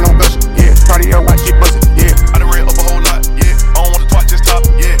Coast smoking no gusher. Yeah, cardio, watch shit bustin'. Yeah, I done ran up a whole lot. Yeah, I don't want to twat, just top.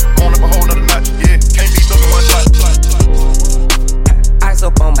 Yeah, on up a whole nother notch. Yeah, can't be stuck in one shot. Ice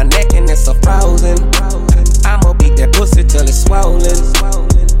up on my neck and it's so frozen. I'ma beat that pussy till it's swollen.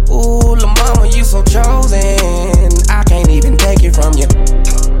 Ooh, la mama, you so chosen. I can't even take it from you.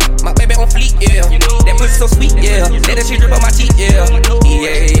 My baby on fleek, yeah. That pussy so sweet, yeah. Let that shit drip on my teeth, yeah.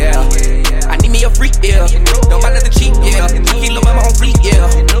 Yeah, yeah. I need me a freak, yeah. Don't mind nothing cheap, yeah. Keep la mama on fleek, yeah.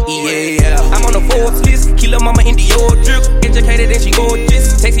 Yeah. I'm on the Forbes list. Keep la mama in the old drip. Educated and she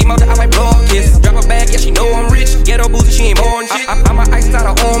gorgeous. Takes him out to I like blood kiss. Drop her bag, yeah, she know I'm rich. Ghetto boozy, she ain't born shit. I'm a iced out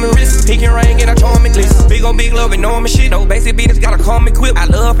of arm and wrist. Pink and ring and a charm and glitz. Big on big love, enormous shit. No basic beaters, gotta come equipped. I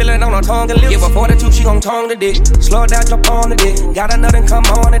love feeling on her tongue and lips. Give her 42, she gon' tongue the dick. Slow down, jump on the dick. Got another, come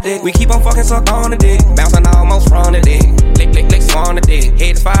on the dick. We keep on fucking suck on the dick. Bouncing almost from the dick. Lick, swan the dick.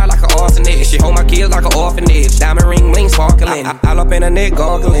 Head is fire like an arsonist. She hold my kids like an orphanage. Diamond ring, bling, sparkling. All up in a neck,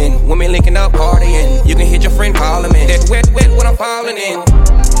 gargling. Women linking up, partying. You can hit your friend, call him in. That wet when I'm falling in.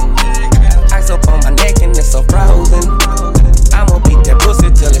 Ice up on my neck and it's so frozen. I'ma beat that pussy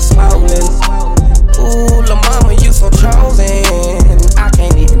till it's swollen. Ooh, la mama, you so chosen. I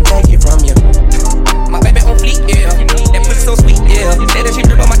can't even take it from you. My baby on fleek, yeah. That pussy so sweet, yeah. Let that shit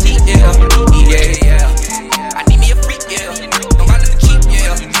drip on my teeth, yeah. Yeah. I need me a freak, yeah. Don't mind the cheap,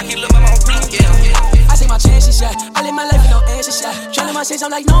 yeah. I keep lil' mama on fleek, yeah. I take my chances, yeah. I live my life with no answers, yeah. Trying my sense,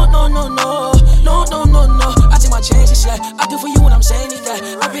 I'm like, no. I take my chances, yeah. I do for you when I'm saying it,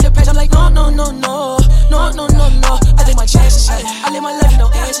 yeah. I read the page, I'm like, no. I take my chances, yeah. I live my life with no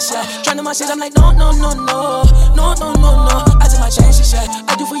answers, yeah. Trying my sense, I'm like, no. I take my chances, yeah.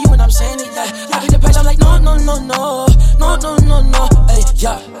 I do for you when I'm saying it, yeah. I read the page, I'm like, no. Hey,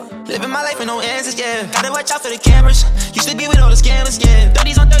 yeah. Living my life with no answers, yeah. Gotta watch out for the cameras. Used to be with all the scammers, yeah.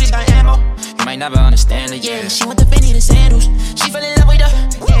 30s on 30s got ammo. You might never understand it, yeah. She want the Fendi, the sandals. She fell in love with her,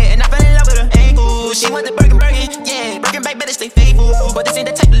 yeah. And I fell in love with her ankles. She want the Birkin, yeah. Birkin back, better stay faithful. But this ain't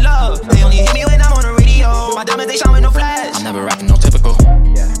the type of love. They only hit me when I'm on the radio. My diamonds, they shine with no flash. I'm never rapping no typical.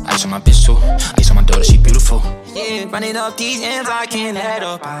 Ice on my bitch too. Ice on my daughter, she beautiful. Yeah, running up these ends, I can't add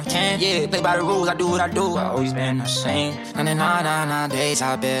up. I can't, yeah. Play by the rules, I do what I do. I always been the same. 99 days,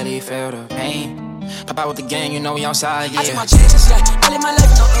 I barely feel the pain. Pop out with the gang, you know we outside, yeah. I take my chances, yeah. I live my life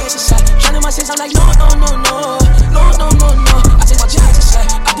with no answers, yeah. Trying my sense, I'm like, no. I take my chances,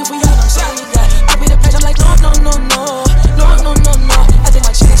 yeah. I do for you, I'm saying it, yeah. I read the page, I'm like, no. I take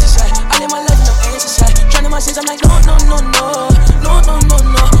my chances, yeah. I live my life with no answers, yeah. Trying my sense, I'm like, no. I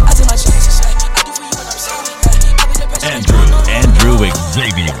take my chances, yeah. I do for you, I'm saying it, yeah. I read the page, I'm like, Andrew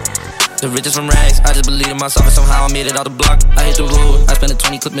Xavier. The richest from rags, I just believe in myself and somehow I made it out the block. I hit the road, I spend a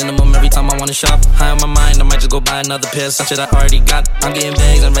 20 clip minimum every time I wanna shop. High on my mind, I might just go buy another pair of some shit I already got. I'm getting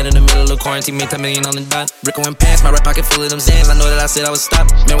bags, I'm right in the middle of quarantine, made 10 million on the dot. Rico and pants, my right pocket full of them Zans. I know that I said I would stop.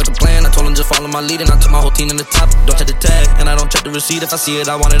 Man with the plan, I told him just follow my lead and I took my whole team in the top. Don't check the tag, and I don't check the receipt. If I see it,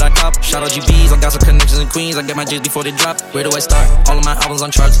 I want it, I cop. Shout out GBs, I got some connections in Queens. I get my J's before they drop. Where do I start? All of my albums on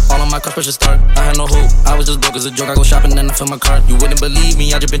charts, all of my customers should start. I had no hope, I was just broke as a joke. I go shopping and I fill my cart. You wouldn't believe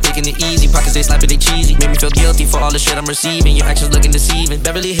me, I just been taking it easy. Pockets they slapping, they cheesy. Made me feel guilty for all the shit I'm receiving. Your actions looking deceiving.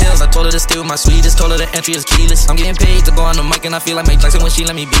 Beverly Hills, I told her to steal my sweetest. Told her the entry is keyless. I'm getting paid to go on the mic and I feel like Mike Jackson when she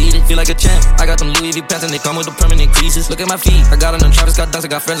let me beat it. Feel like a champ. I got them Louis V pants and they come with the permanent creases. Look at my feet, I got on them Travis Scott dunks. I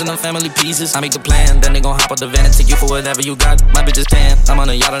got friends in them family pieces. I make a plan, then they gon' hop out the van and take you for whatever you got. My bitch is tan. I'm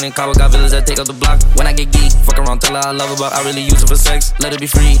on a yacht in Cabo, got villas that take up the block. When I get geek, fuck around, tell her I love her, but I really use her for sex. Let her be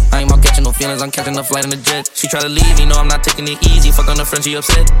free. I ain't about catching no feelings, I'm catching a flight in the jet. She try to leave, you know I'm not taking it easy. Fuck on her friend, she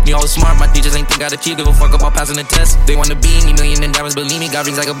upset. Me always smart, my teachers ain't think I'd achieve. Give a fuck about passing the test. They wanna be me, million in diamonds, believe me. Got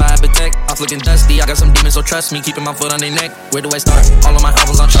rings like a buy a Patek. Off looking dusty, I got some demons, so trust me. Keeping my foot on their neck. Where do I start? All of my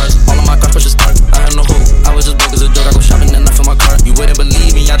albums on charts, all of my cars push a start. I had no hope, I was just broke as a joke. I go shopping and I fill my cart. You wouldn't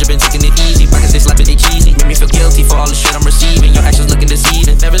believe me, I just been taking it easy. Pockets they slapping, they cheesy. Made me feel guilty for all the shit I'm receiving. Your actions looking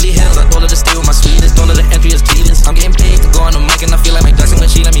deceiving. Beverly Hills, I told her to stay with my sweetest. Told her the entry is keyless. I'm getting paid to go on the mic and I feel like Mike Jackson when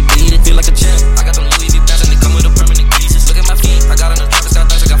she let me be.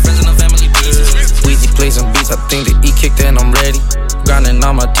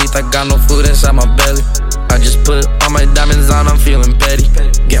 teeth, I got no food inside my belly. I just put all my diamonds on, I'm feeling petty.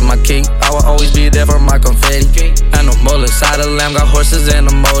 Get my cake, I will always be there for my confetti. I know Mola, side of lamb, got horses and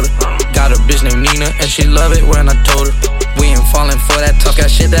a motor. Got a bitch named Nina, and she love it when I told her. We ain't falling for that tough guy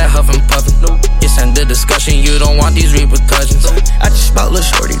shit, that huff and puffin'. It's in the discussion, you don't want these repercussions. I just bought Lil'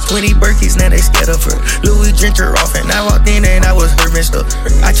 Shorty 20 Birkies, now they scared of her. Louis drink her off, and I walked in and I was her messed up.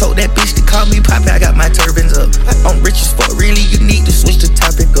 I told that bitch to call me Poppy, I got my turbans up. I'm rich as fuck, really, you need to switch the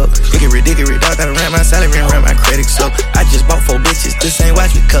topic up. Diggery, dog, gotta ram my salary and ram my credits up. I just bought 4 bitches, this ain't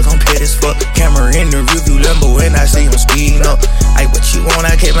watch because I'm pet as fuck. Camera in the review Lambo, and I see him speeding up. Ay, what you want,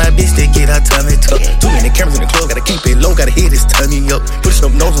 I kept my bitch to get her tummy tucked. Too many cameras in the club, gotta keep it low, gotta hit his tummy up. Put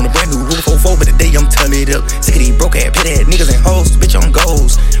some nose on a brand new roof 44, but today I'm turning it up. Sick of these broke ass, pit ass niggas and hoes, bitch on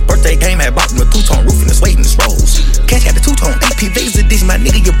goals. Birthday game at bought him a 2-tone roof and it's waiting to rolls. Cash got the 2-tone, AP Vegas edition, my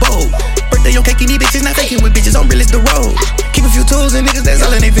nigga, you bold. Birthday on cake, you need bitches, not faking with bitches, I'm real as the road. Keep a few tools and niggas that's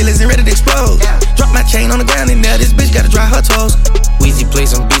all in they feelings and ready to explode. Drop my chain on the ground and now this bitch gotta dry her toes. Weezy play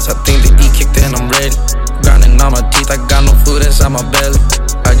some beats, I think the E kicked in, I'm ready. Grinding on my teeth, I got no food inside my belly.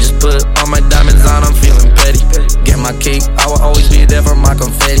 I just put all my diamonds on, I'm feeling petty. Get my cake, I will always be there for my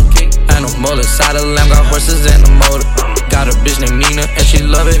confetti. I know Mola, side of lamb, got horses and a motor. Got a bitch named Nina, and she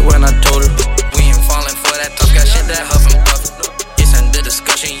love it when I told her. We ain't falling for that tough guy shit, that huff and puff. It's in the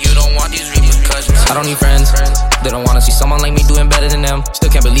discussion, you don't want these repercussions. I don't need friends, they don't wanna see someone like me doing better than them. Still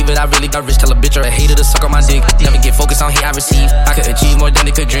can't believe it, I really got rich, tell a bitch or a hater to suck on my dick. Never get focused on hate I receive, I could achieve more than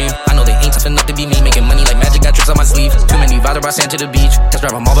they could dream. I know they ain't tough enough to be me, making money like magic, got tricks on my sleeve. Too many vibes, I brought sand to the beach. Test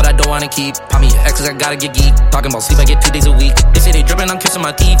drive them all, but I don't wanna keep. Pop me an exes, I gotta get geek. Talking about sleep, I get 2 days a week. They say they dripping, I'm kissing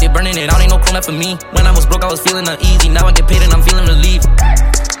my teeth. They burning it out, ain't no crew left for me. When I was broke, I was feeling uneasy. Now I get paid and I'm feeling relieved.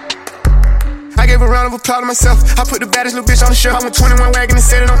 I gave a round of applause to myself. I put the baddest little bitch on the shelf. I went 21 wagon and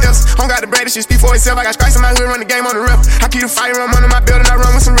set it on else. I don't got the baddest shit, speak for itself. I got strikes in my hood, run the game on the rep. I keep the fire on under my belt and I run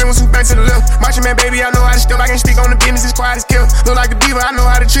with some real ones who back to the left. Marching man, baby, I know how to step. I can speak on the business, it's quiet as kill. Look like a diva, I know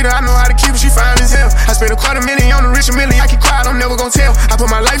how to treat her, I know how to keep her, she fine as hell. I spent $250,000 on the rich million, I keep quiet, I'm never gon' tell. I put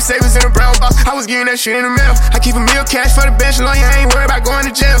my life savings in a brown box, I was getting that shit in the mail. I keep a meal cash for the bench lawyer, I ain't worried about going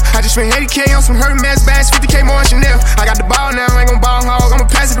to jail. I just spent 80K on some Hermes bags, 50K more on Chanel. I got the ball now, I ain't gon' ball hog, I'ma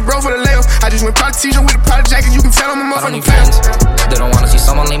pass it to bro for the layup. I just went pro teacher with the product jacket, you can tell I'm a motherfucking friends. They don't wanna see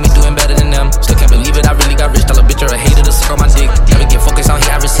someone like me doing better than them. Still can't believe it, I really got rich, tell a bitch or a hater to suck on my dick. Never get focused on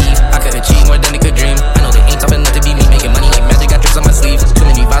hate I receive, I could achieve more than they could dream. I know they ain't tough enough to be me, making money like magic, got tricks on my sleeve. Too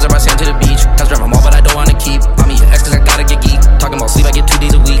many vibes, I brought sand to the beach. Test drive them all, but I don't wanna keep. Pop me an ex, cause I gotta get geek. Talking about sleep, I get 2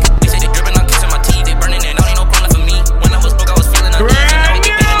 days a week. They say they dripping, I'm kissing my teeth. They burning it out, ain't no problem for me. When I was broke, I was feeling uneasy. Now I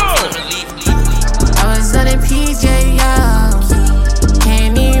get paid and I'm feeling relieved. I was on a PJ, yeah.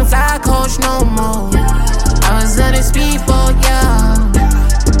 Can't even fly coach no more. I was on a speedboat, yeah.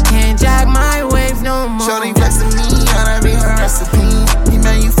 Can't jack my wave no more. Shorty flexing me, and I be her recipe. He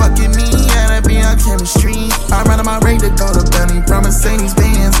man, you fucking me, and I be on chemistry. I run on my rate to go to Benny from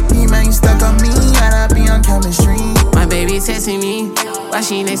Mercedes-Benz. He man, you stuck on me, and I be on chemistry. My baby texting me, why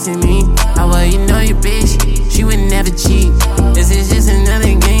she next to me? How well you know your bitch, she would never cheat. This is just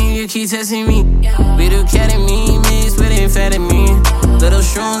another game, you keep testing me. We do ketamine mixed with amphetamine. Little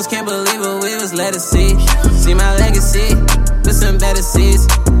shrooms, can't believe what we was let us see. See my legacy, with some better seats.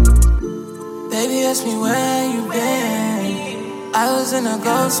 Baby ask me where you been. I was in a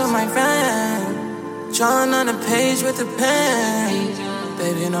ghost with my friend, drawing on a page with a pen.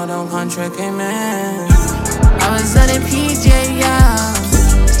 Baby, no, don't contract, amen. I was on a PJ, yeah.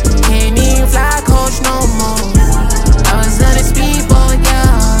 Can't even fly coach no more. I was on a speedboat,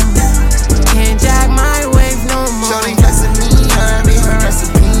 yeah. Can't jack my wave no more. Shorty flexing me, and I be her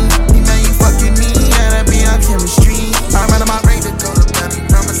recipe. He man, you fucking me, and I be on chemistry. I run on my rate to go to Benny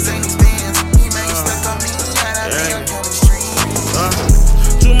from Mercedes-Benz. He man, you stuck on me, and I be on chemistry.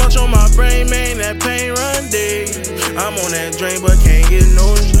 Too much on my brain, man, that pain run deep. I'm on that drain, but can't get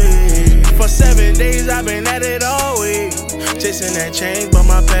no sleep. For 7 days, I've been at it all week. Chasing that change, but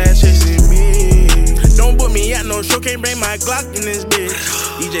my past chasing me. Don't put me at no show, can't bring my Glock in this bitch.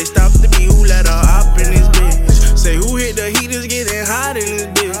 DJ stop the beat, who let her hop in this bitch? Say who hit the heat is getting hot in this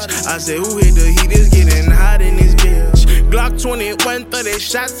bitch. I say who hit the heat is getting hot in this bitch. Glock 21, 30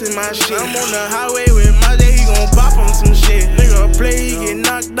 shots in my shit. I'm on the highway with my day, he gon' pop on some shit. Nigga play, he get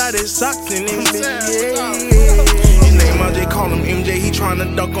knocked out, his socks in this bitch. His name MJ, call him MJ, he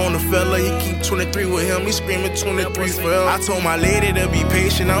tryna duck on the fella. He keep 23 with him, he screaming 23 forever. I told my lady to be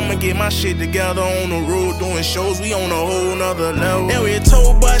patient, I'ma get my shit together on the road, doing shows, we on a whole nother level. And we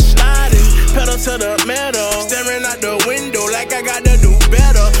tow bus sliding, pedal to the metal, staring out the window like I gotta do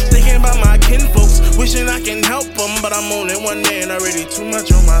better. Thinking about my kinfolks, wishing I can help them, but I'm only one man already. Too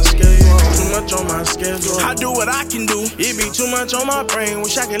much on my scale, too much on my schedule. I do what I can do. It be too much on my brain.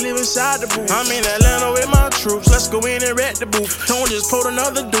 Wish I could live inside the booth. I'm in Atlanta with my troops. Let's go in and wreck the booth. Don't just pull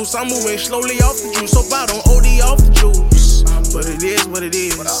another deuce. I'm moving slowly off the juice. Hope I don't OD off the juice. But it is what it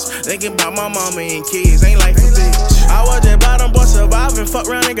is. Thinking about my mama and kids. Ain't life a bitch. I was that bottom boy surviving. Fuck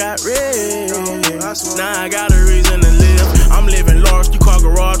around and got rich. Now I got a reason to live. I'm living large. You car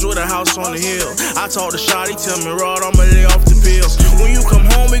garage with a house on the hill. I talk to Shawty, tell me, Rod, I'ma lay off the pills. When you come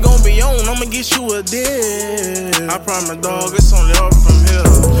home, we gon' be on. I'ma get you a deal. I promise, dog, it's only up from here.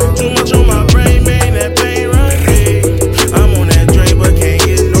 Too much on my brain, man, that pain run big. I'm on that drain, but can't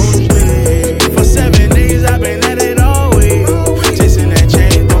get no sleep. For 7 days, I've been at it all week. Chasing that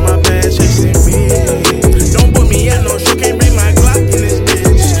chain, throw my past, chasing me. Don't put me at no show, can't bring my Glock in this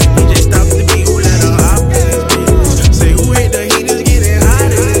bitch. You just stop the beat, who let her hop in this bitch? Say who hit the heat is getting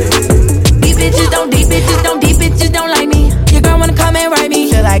hot in this bitch. These bitches don't like me. Your girl wanna come and ride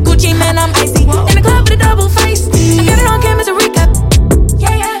me. Feel like Gucci, man, I'm icy. In the club with a double face. I got it on camera to recap.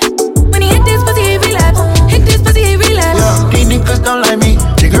 Yeah, yeah. When he hit this pussy, he relapse. Hit this pussy, he relapse. Yeah, these niggas don't like me.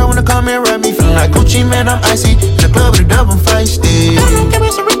 Your girl wanna come and ride me. Feeling like Gucci, man, I'm icy. In the club with a double face. I got it on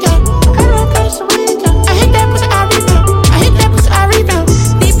camera to recap. I hit that pussy, I rebound.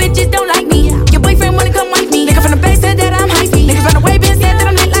 These bitches don't like me. Your boyfriend wanna come wife me. Nigga from the base said that I'm hypey. Niggas run away, bitch said that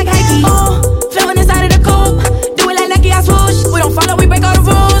I'm lit like Hypey. Oh, flowing inside of the coupe. Do it like Lucky, I swoosh. We don't follow, we break all the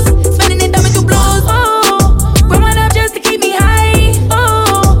rules. Spending it, thumbing through blues. Oh, growing up just to keep me high.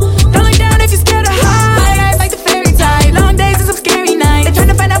 Oh, don't look down if you're scared of high. My life like the fairy type. Long days and some scary nights. They trying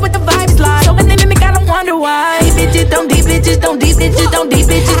to find out what the vibe is like. So many mimic, I don't wonder why. These bitches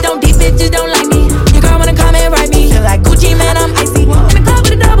don't like me. Your girl wanna come and ride me. Feel like Gucci, man, I'm icy. In the club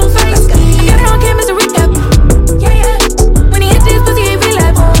with a double face. I got it on camera to recap. Yeah, yeah. When he hit this pussy, he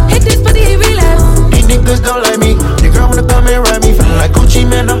relapse. These niggas don't like me. Your girl wanna come and ride me. Feeling like Gucci,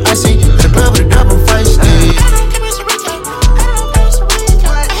 man, I'm icy. In the club with a double face.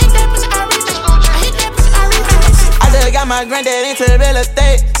 I just got my granddad into real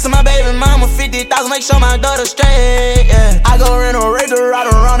estate. So my baby mama 50,000, make sure my daughter straight. Yeah. I go rent a regular ride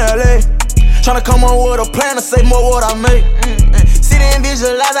around LA. Tryna come on with a plan to save more what I make. Sit and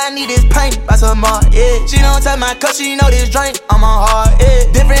visualize, I need this paint by tomorrow, yeah. She don't touch my cup, she know this drink on my heart, yeah.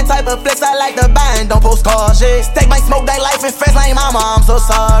 Different type of flex, I like to buy and don't post cars, yeah. Steak might smoke that life and fast like mama, I'm so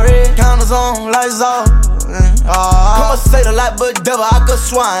sorry. Counters on, lights off. Come say the light, but devil, I could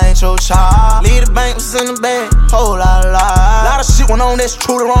swine, your child. Leave the bank, was in the bag, whole lot of lies. Lot of shit went on that's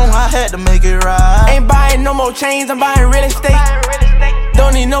true to wrong, I had to make it right. Ain't buying no more chains, I'm buying real estate.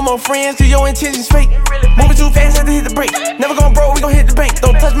 Don't need no more friends, cause your intentions fake. Moving too fast, had to hit the brake. Never gon' broke, we gon' hit the bank.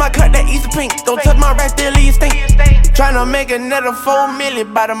 Don't touch my cut, that Easter pink. Don't touch my rest, they'll leave stink. Tryna make another 4 million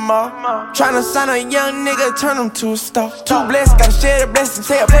by tomorrow. Tryna sign a young nigga, turn him to a star. Too blessed, gotta share the blessing.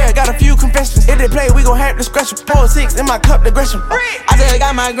 Say a prayer, got a few confessions. If they play, we gon' have discretion. Pour 6 in my cup, the Gresham. I just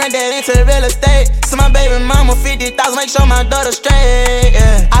got my granddad into real estate. So my baby mama 50,000, make sure my daughter straight.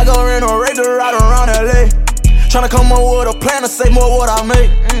 Yeah. I go rent a regular ride around LA. Tryna come on with a plan to save more what I make.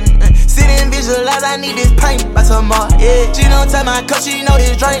 Sit and visualize, I need this paint by tomorrow, yeah. She don't touch my cup, she know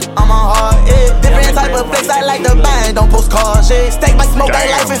this drink on my heart, yeah. Different type of flex, I like to buy and don't post cars, yeah. Steak might smoke that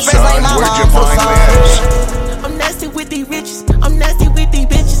life and face like mama, I'm so sorry. I'm nasty with these riches, I'm nasty with these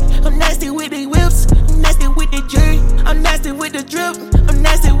bitches, I'm nasty with these whips, I'm nasty with the jury, I'm nasty with the drip, I'm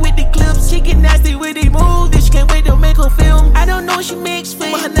nasty with the clips. She get nasty with these moves, she can't wait to make her film. I don't know she mixed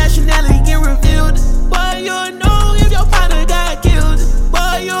with her nationality get revealed. Boy, you know if your partner got killed.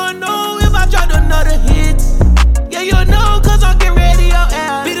 Boy, you know if I dropped another hit. Yeah, you know, cause I'm getting ready on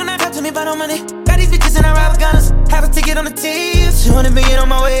air. Beat on that talk to me about no money. Got these bitches in the ride with gunners. Have a ticket on the team, 200 million on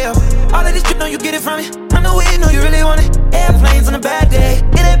my way up. All of this drip, know you get it from me. I know it, know you really want it. Airplanes on a bad day.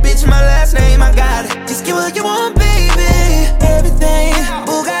 Get that bitch my last name, I got it. Just get what you want, baby. Everything.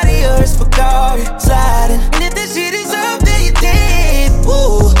 Bugatti or Ferrari. Sliding. And if this shit is up, then you dead.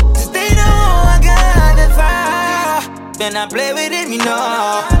 Ooh, just they know I got that fire. Then I play with it, you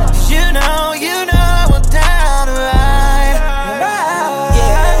know. Cause you know I'm down to ride.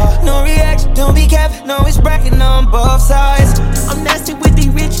 Yeah, no reaction, don't be capping. No, it's bragging on both sides. I'm nasty with these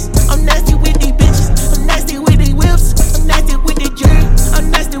riches, I'm nasty with these bitches, I'm nasty with these whips, I'm nasty with the jury, I'm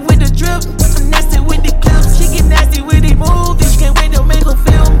nasty with the drip, I'm nasty with the clips. She get nasty with these movies, she can't wait to make her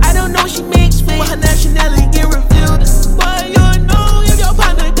film. I don't know she mixed with her nationality get revealed. Boy, you know if your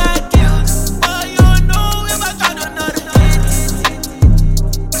partner got killed. Boy, you know if I tried another hit.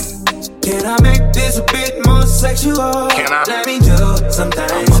 Can I make this a bit more sexual? Can I? Let me do something.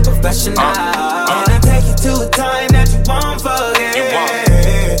 I'm a professional. Can I take you to a time that you won't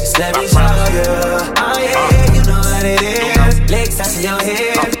forget? Just let me show you. Oh yeah, you know what it is. Legs out to your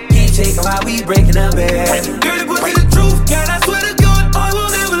head. Keep shaking while we down bad. Girl, the pussy the truth, can I swear to God, I will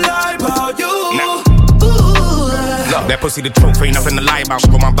never lie about you. That pussy the truth, ain't nothing to lie about. She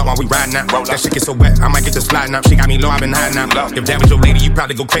go my butt while we riding out. That shit get so wet, I might get to sliding up. She got me low, I been hiding out. If that was your lady, you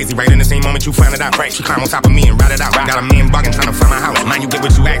probably go crazy right in the same moment you found it out. She climb on top of me and ride it out. Got a man bugging trying to find my house. Mind you get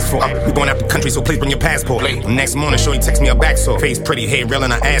what you asked for. We going out the country, so please bring your passport. Next morning, shorty text me a back sore. Face pretty, hair real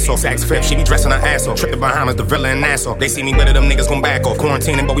and her ass off. Saks Fifth, she be dressing her ass off. Trip to Bahamas, the Villa and Nassau. They see me better, them niggas gon' back off.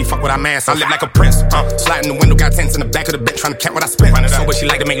 Quarantining, but we fuck with our masks. I live like a prince. Sliding the window, got tents in the back of the bed, trying to cap what I spent. So what she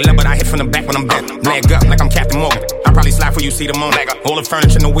like to make love, but I hit from the back when I'm bent. Leg up like I'm Captain Morgan. I probably slide for you, see the moment. All the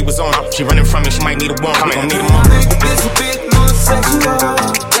furniture know we was on. She running from me, she might need a warm. We gon' need a moment. It's a bit more sexual.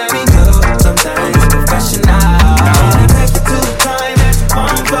 Let me go, sometimes professional. I take you to the time that you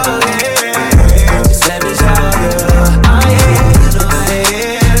want for it. Just let me show you. Oh yeah, you know I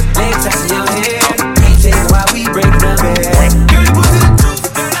am. Legs touching your head. Can't take why we break the bed. Girl, you pussy the truth,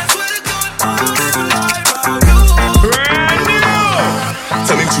 and I swear to God, I will never lie about you.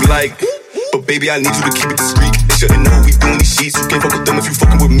 Tell me what you like, but baby, I need you to keep it discreet. Shouldn't know we doing these sheets. You can't fuck with them if you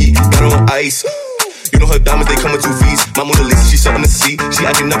fucking with me. Got her on ice. You know her diamonds, they come in 2 V's. My Mona Lisa, she something to see. She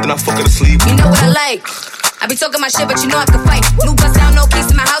acting up, then I fuck her to sleep. You know what I like? I be talking my shit, but you know I can fight. New bust down, no keys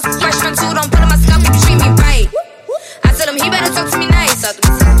in my house. Fresh front two, don't put on my scalp if you treat me right. I tell him he better talk to me nice.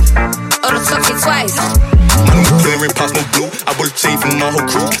 Oh, don't talk to me twice. My new clearing, pops no blue. I bought a chain from my whole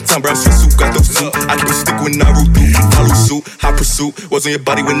crew. Tom Brown swimsuit, got those two. I keep a stick when I roll through. Follow suit, high pursuit. Was on your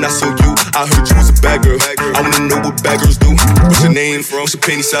body when I saw you. I heard you was a bad girl. I wanna know what bad girls do. What's your name? What's your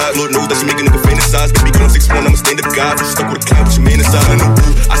penny size? Lord knows that you make a nigga fantasize. Baby girl, I'm 6'1", I'm a stand-up guy. Stuck with a clown, but your man inside. I know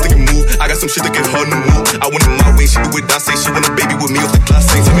who. I stick and move. I got some shit that get hard to move. I want it my way, she do it I say. She want a baby with me off the class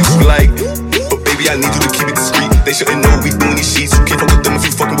things. I make you like, but baby, I need you to keep it discreet. They shouldn't know we doing these sheets. You can't fuck with them if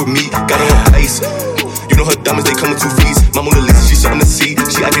you fucking with me. Got her on ice. You know her diamonds, they come in 2 V's. My Mona Lisa, she something to see.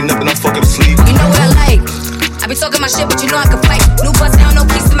 She acting up and I fuck her to sleep. You know what I like? I be talking my shit, but you know I can fight. New bust down, no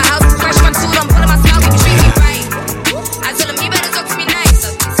keys in my house. Fresh front two, don't put on my scalp if you treat me right. I tell him he better talk to me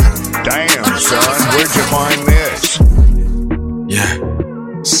nice. Damn, son, where'd you find this? Yeah,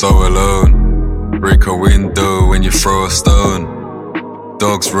 so alone. Break a window when you throw a stone.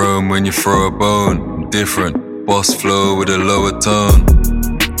 Dogs roam when you throw a bone. Different, boss flow with a lower tone.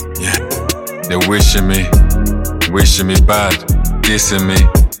 Yeah, they're wishing me bad, dissing me.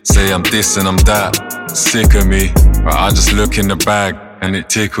 Say I'm this and I'm that, sick of me. But I just look in the bag and it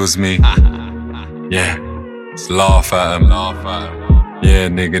tickles me. Yeah, just laugh at 'em. Yeah,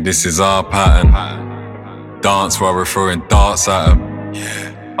 nigga, this is our pattern. Dance while we're throwing darts at 'em.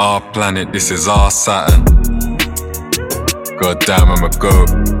 Our planet, this is our Saturn. God damn, I'm a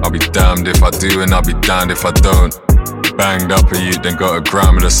goat. I'll be damned if I do and I'll be damned if I don't. Banged up a youth, then got a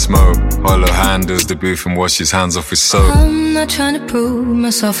gram of the smoke. Hollow handles the booth and wash his hands off with soap. I'm not trying to prove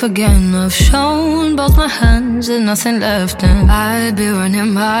myself again. I've shown both my hands, there's nothing left, and I'd be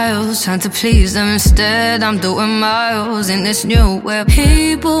running miles trying to please them. Instead, I'm doing miles in this new web.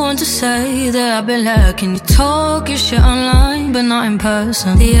 People want to say that I've been lacking. You talk your shit online, but not in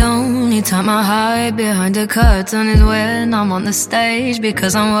person. The only time I hide behind the curtain is when I'm on the stage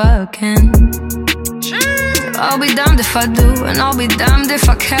because I'm working. I'll be damned if I do, and I'll be damned if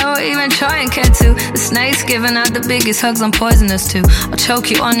I care or even try and care to. The snake's giving out the biggest hugs, I'm poisonous too. I'll choke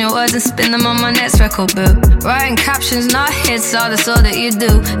you on your words and spin them on my next record bill. Writing captions, not hits, all that's all that you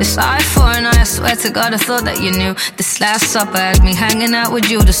do. It's eye for an eye, I swear to God I thought that you knew. This last supper had me hanging out with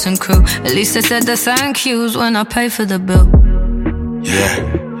Judas and crew. At least I said the thank yous when I pay for the bill.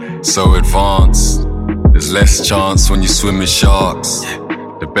 Yeah, so advanced. There's less chance when you swim with sharks.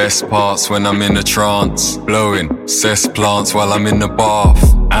 The best parts when I'm in a trance, blowing cess plants while I'm in the bath.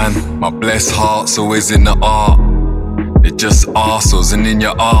 And my blessed heart's always in the art. It just arseholes and in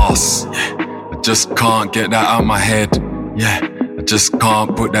your arse. I just can't get that out my head. Yeah, I just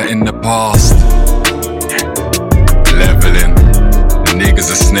can't put that in the past. Leveling, the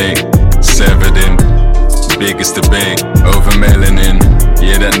nigga's a snake, severed him. Biggest debate over melanin.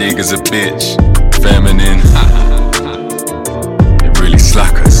 Yeah, that nigga's a bitch, feminine. Really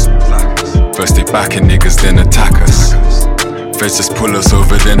slackers. First they backing niggas, then attack us. First just pull us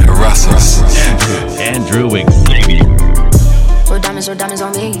over, then harass us. Andrew Xavier. Real diamonds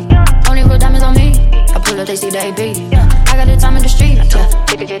on me. Only real diamonds on me. I pull up, they see the AP. I got the time in the street. Yeah,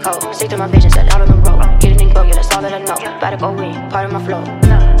 take a get cold. Stick to my vision, set out on the road. Get a nigga broke, yeah, that's all that I know. Better go in, part of my flow.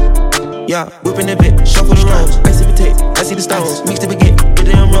 Yeah, whipping that bit, shuffle the rolls. I see potato, I see the stones. Mix the baguette, get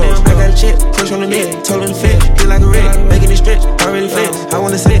them rolls. I got a check, push on the neck, told on the fetch. Hit like a red, making it stretch, already flex. I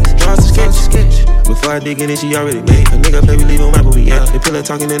want to sex, draw some sketch. But Before I dig in it, she already made. A nigga play, we leave him right where we at. They pillow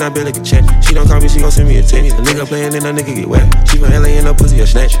talking, and I barely can check. She don't call me, she gon' send me a text. A nigga playing, then a nigga get wet. She from LA and her pussy a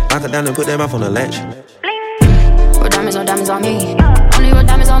snatch. Lock her down and put that mouth on the latch. Real diamonds, no diamonds on me. Only real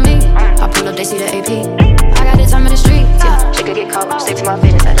diamonds on me. I pull up, they see the AP. I got the time in the streets, yeah. She could get caught, stick to my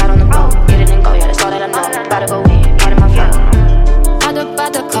business, I got on the boat. Get it and go, yeah, that's all that I know. Gotta go in, get in my phone. Had to buy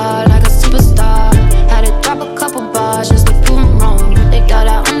the car like a superstar. Had to drop a couple bars just to prove them wrong. They thought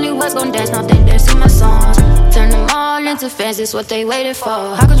I only was gon' dance, now they dance to my songs. Turn them all into fans, that's what they waited for.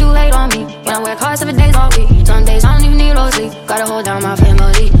 How could you hate on me when I work hard 7 days all week? Some days I don't even need rosy. Gotta hold down my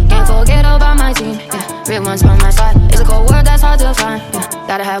family. Can't forget about my team, yeah. Real ones by my side. It's a cold world that's hard to find, yeah.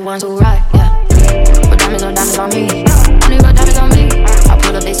 Gotta have ones who ride, yeah. Real diamonds, no diamonds on me. Only real diamonds on me. I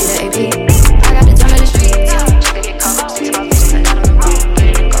pull up, they see the AP. I got the time in the streets, yeah. She could get caught, stick to my business, I got on the road. Get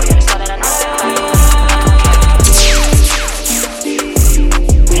it and go, yeah, that's all that I know.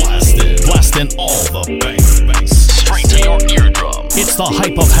 Blasting all the bass, straight to your eardrum. It's the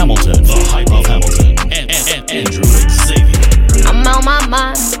hype of Hamilton. The hype of Hamilton. And Andrew Xavier. I'm on my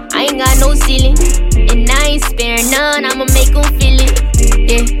mind, I ain't got no ceiling. And I ain't sparing none, I'ma make them feel it.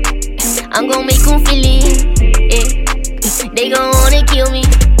 Yeah, I'm gon' make them feel it. Yeah, they gon' wanna kill me.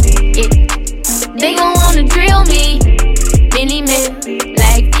 Yeah, they gon' wanna drill me. Many men,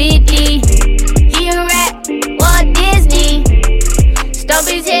 like 50. He a rat, Walt Disney. Stomp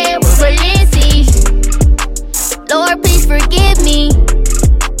his head with Balenci. Lord, please forgive me.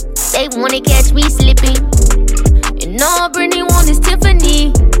 They wanna catch me slipping. And all Brittany wants is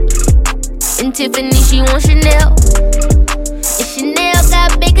Tiffany. And Tiffany, she wants Chanel. And Chanel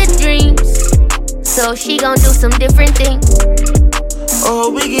got bigger dreams. So she gon' do some different things.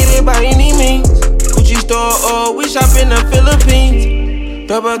 Oh, we get it by any means. Gucci store, oh, we shop in the Philippines.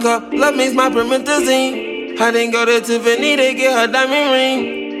 Double cup, love makes my promethazine. I didn't go to Tiffany to get her diamond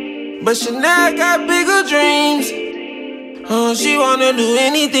ring. But Chanel got bigger dreams. Oh, she wanna do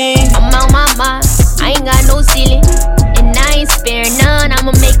anything. I'm on my mind, I ain't got no ceiling. And I ain't sparing none,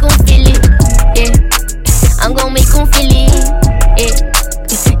 I'ma make them feel it. Yeah, I'm gon' make them feel it. Yeah,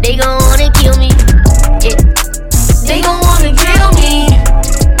 they gon' wanna kill me. Yeah, they gon' wanna drill me.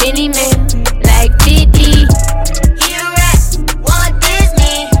 Many men, like 50. He a rat, Walt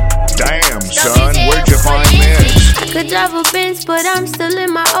Disney. Damn, son, where'd you find this? I could drive a Benz, but I'm still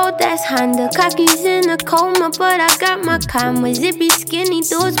in my old ass Honda. Cocky's in a coma, but I got my commas. It be skinny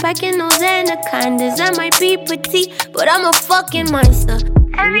dudes packing those anacondas. I might be petite, but I'm a fucking monster.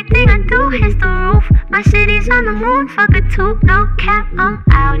 Everything I do hits the roof. My city's on the moon, fuck a tube, no cap, I'm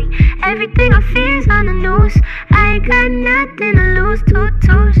Audi. Everything I fear's on the news. I ain't got nothing to lose, 2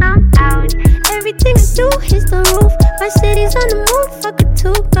 twos, I'm Audi. Everything I do hits the roof. My city's on the moon, fuck a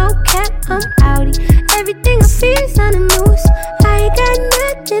tube, no cap, I'm Audi. Everything I fear's on the news. I ain't got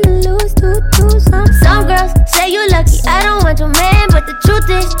nothing to lose, 2 twos, I'm Audi. Some girls say you lucky, I don't want your man, but the truth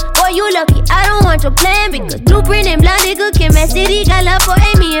is, boy, you lucky, I don't want your plan. Because Blueprint and Blind nigga can Mad City got love for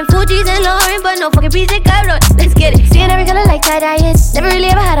Amy and Fuji's and Lauren, but no fucking piece of Cairo. Let's get it. Seeing every color like tie-dye is. Never really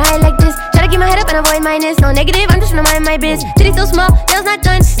ever had a high like this. Try to keep my head up and avoid minus. No negative, I'm just trying to mind my biz. Titties so small, nails not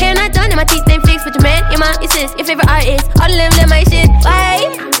done, hair not done, and my teeth ain't fixed. But your man, your mom, your sis, your favorite artist, all of them live my shit. Why?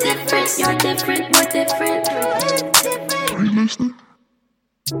 I'm different, you're different, we're different. Are you listening?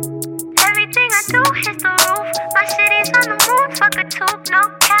 Everything I do hits the roof. My city's on the moon, fuck a tube, no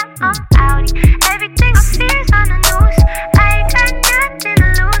cap, I'm Audi. Everything I fear's on the news. I ain't got nothing to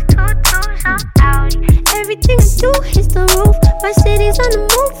lose, 2 twos, I'm Audi. Everything I do hits the roof. My city's on the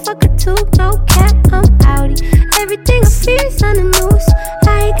moon, fuck a tube, no cap, I'm Audi. Everything I fear's on the news. I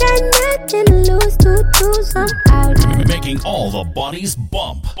ain't got nothing to lose, 2 twos, I'm Audi. Making all the bodies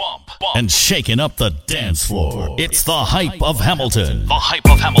bump, and shaking up the dance floor. It's the hype of Hamilton. The hype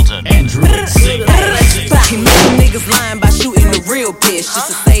of Hamilton. Andrew Xavier. He made niggas lying by shooting the real bitch. Just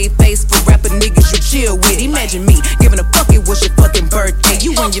to save face for rapper niggas you chill with. Imagine me giving a fuck, it was your fucking birthday.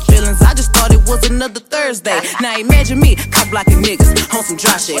 You and your feelings, I just thought it was another Thursday. Now imagine me cock blocking niggas on some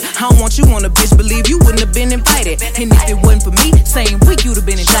dry shit. I don't want you on a bitch, believe you wouldn't have been invited. And if it wasn't for me, same week you'd have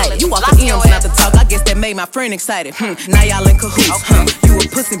been indicted. You walk the M's, not the talk, I guess that made my friend excited. Now y'all in cahoots, you a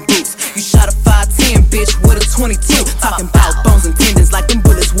pussy boots. You shot a 5'10", bitch, with a 22. Talking about bones and tendons like them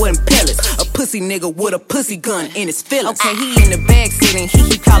bullets wasn't pellets. A pussy nigga with a pussy gun in his feelings. Okay, he in the backseat and he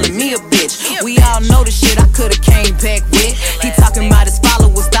keep calling me a bitch. We all know the shit I could've came back with. He talking about his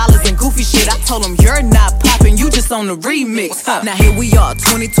followers, dollars, and goofy shit. I told him you're not popping, you just on the remix. Now here we are,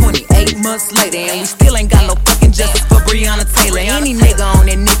 2020, 8 months later, and we still ain't got no fucking justice for Breonna Taylor. Any nigga on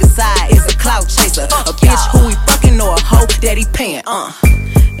that nigga side is a clout chaser. A bitch who he fucking or a hoe that he paying.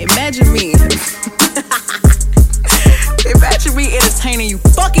 Imagine me Imagine me entertaining you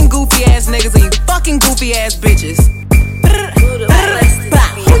fucking goofy ass niggas and you fucking goofy ass bitches.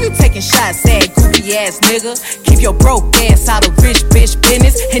 Who you taking shots at, goofy ass nigga? Keep your broke ass out of rich bitch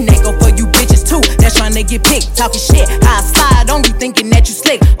business. And they go for you bitches too, that's trying to get picked. Talking shit, I slide on you thinking that you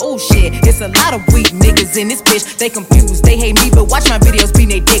slick. Oh shit, it's a lot of weak niggas in this bitch. They confused, they hate me, but watch my videos be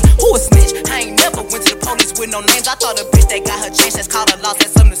they dick. Who a snitch? I ain't never went to the police with no names. I thought a bitch that got her chance, that's called a loss,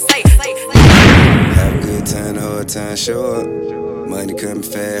 that's something to say. Have a good time, the whole time, show up. Money coming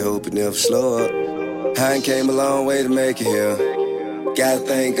fast, hope it never slow up. I came a long way to make it here. Gotta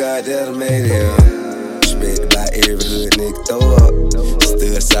thank God that I made it here. Respected by every hood nigga throw up.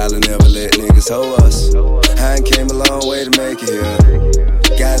 Stood solid, never let niggas hoe us. I came a long way to make it here.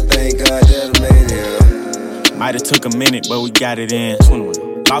 Gotta thank God that I made it here. Might've took a minute, but we got it in.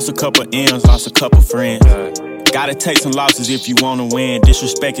 Lost a couple M's, lost a couple friends. Gotta take some losses if you wanna win.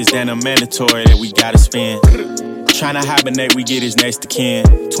 Disrespect is then a mandatory that we gotta spend. Tryna hibernate, we get his next to kin.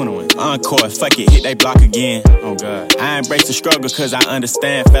 21. Encore, fuck it, hit they block again. Oh God. I embrace the struggle cause I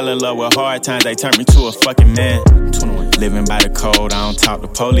understand. Fell in love with hard times, they turned me to a fucking man. 21. Living by the code, I don't talk to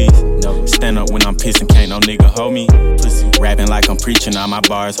police. No. Stand up when I'm pissing, can't no nigga hold me. Pussy. Rapping like I'm preaching, all my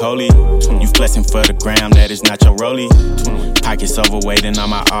bars holy. 21. You flexing for the gram, that is not your rollie. 21. Pockets overweight and all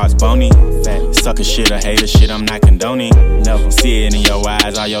my odds bony. Fat. Sucker shit or hater shit, I'm not condoning. Never see it in your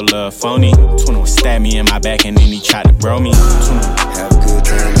eyes, all your love phony. 21. Stab me in my back and then he tried to bro me. 21. Have a good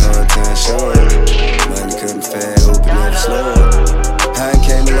time, hard time, show up. Money coming fast, hope it never slow up. I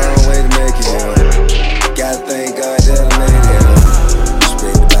came a long way to make it here. Gotta thank God that I made it here.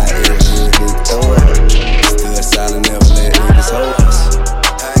 Respected by every hood nigga throw up. Stood solid, never let niggas hold us.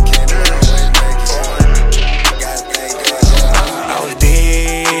 I came a long way to make it here. Gotta thank God that I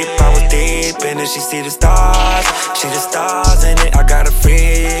deep, and then she see the stars. She the stars in it. I got a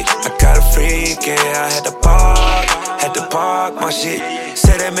freak, yeah. I had to park my shit.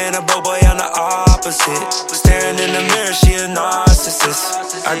 Say that man a broke boy, I'm the opposite. Staring in the mirror, she a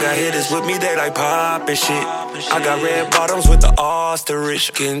narcissist. I got hitters with me, they like poppin' shit. I got red bottoms with the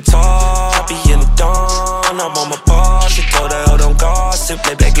ostrich. Getting tall, I be in the dawn. I'm on my bar, she told her, oh, don't gossip.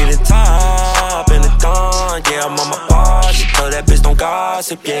 They back in the top, in the dawn. Yeah, I'm on my bar, she told that bitch don't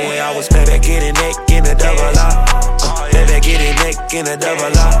gossip. Yeah, I was back getting neck in a double up. Back getting neck in a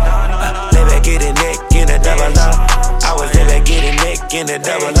double up. Back getting neck in a double up. I was there back getting neck in a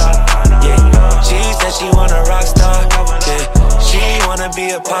double up. Yeah, she said she want a rock star. Yeah, she wanna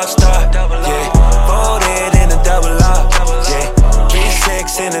be a pop star. Yeah, voted in a double up. Yeah,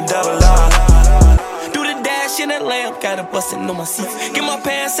 3-6 in a double up. Do the dash in a lamp, gotta bustin' on my seats. Get my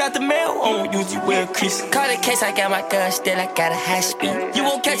pants out the mail, I don't usually wear crease. Call the case, I got my gun, still I got a high speed. You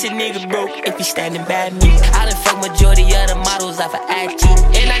won't catch a nigga broke if he standing by me. I done fuck majority of the models off of IG.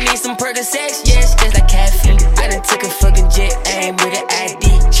 And I need some Percocets, yes, just like caffeine. I done took a fucking jet, aim with an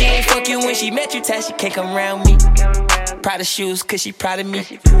ID. She ain't fuck you when she met you, Ty, she can't come around me. Proud of shoes, cause she proud of me.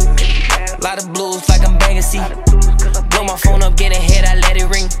 Lot of blues like I'm banging C. Blow my phone up, get ahead, I let it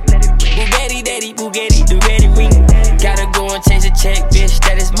ring. Bugatti, daddy, Bugatti, the ready ring. Gotta go and change the check, bitch,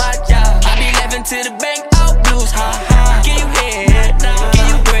 that is my job. I be laughing to the bank, all blues, ha ha. Get you head, get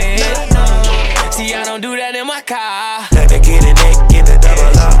you bread. See, I don't do that in my car. Let me get it, neck in the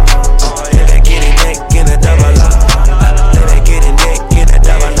double up. Let me get it, neck in the double up. Let me get it, neck in the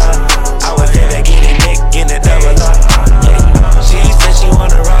double up. I was there, let me get it, neck in the double up. She said she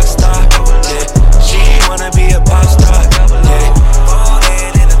want a rock star. Yeah, she wanna be a pop star. Yeah,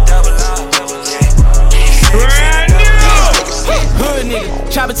 voted in a double up. Hood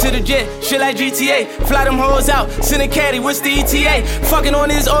nigga, chop it to the jet, shit like GTA. Fly them hoes out, send a caddy, what's the ETA? Fucking on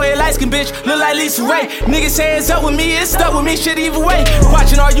this old light skin bitch, look like Lisa Ray. Niggas hands up with me, it's stuck with me, shit either way.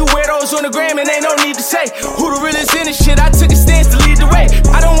 Watching all you weirdos on the gram and ain't no need to say who the realest in this shit, I took a stance to lead the way.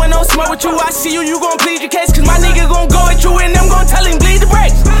 I don't want no smoke with you, I see you, you gon' plead your case. Cause my nigga gon' go at you and them gon' tell him bleed the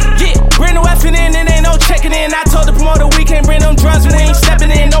brakes. Yeah, bring no effing in and ain't no checking in. I told the promoter we can't bring them drugs, we ain't stepping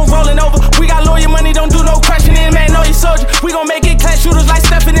in, no rolling over. We got lawyer money, don't do no crushing in, man, know you soldier. We gon' make it class shooters like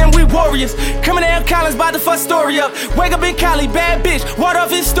Stephen and we warriors. Coming to Collins, bout to fuck story up. Wake up in Cali, bad bitch, water off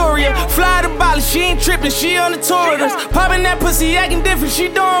Historia. Fly to Bali, she ain't trippin', she on the tour with us. Poppin' that pussy, acting different, she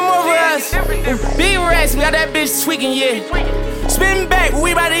doing more for us. Big racks, got that bitch tweaking, yeah. Spin back,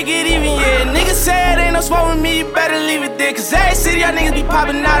 we bout to get even, yeah. Niggas say it ain't no smoke with me, you better leave it there. Cause every city y'all niggas be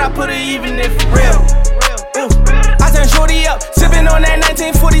poppin' out, I put it even in for real. I turn shorty up, sippin' Sitting on that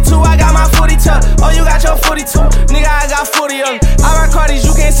 1942, I got my 40 tuck. Oh, you got your 42, nigga, I got 40 of them. I rock Cardis,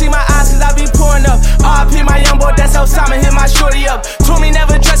 you can't see my eyes cause I be pouring up. RIP my young boy, that's how Simon hit my shorty up. Told me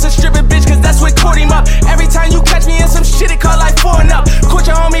never dress a stripping bitch cause that's what caught him up. Every time you catch me in some shit, it call like 4 and up. Caught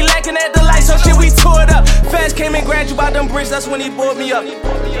your homie lacking at the light, so shit, we tore it up. Fast came and grabbed you by them bricks, that's when he bought me up.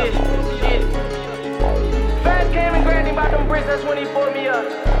 Fast came and grabbed him by them bricks, that's when he bought me up.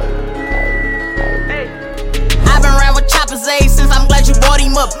 I've been around with choppers since I'm glad you bought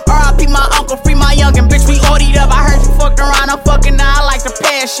him up. RIP my uncle, free my youngin', bitch, we OD'd up. I heard you fucked around, I'm fucking now, I like to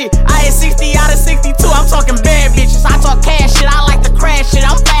pass shit. I hit 60 out of 62, I'm talking bad bitches. I talk cash shit, I like to crash shit.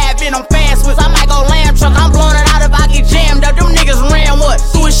 I'm bad, bitch, I'm fast with. I might go lamb truck, I'm blowing it out if I get jammed up. Them niggas ran what?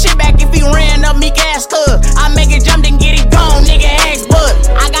 Do his shit back if he ran up, meek ass cuz. I make it jump, then get it gone, nigga, ask bud.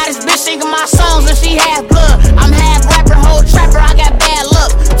 I got this bitch singing my songs and she half blood. I'm half rapper, whole trapper, I got bad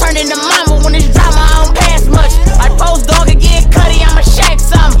luck. Turned into mama when it's drama, I don't pass much. Like post dog and get cutty, I'ma shack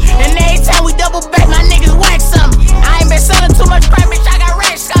something. And every time we double back, my niggas whack something. I ain't been selling too much crap, bitch, I got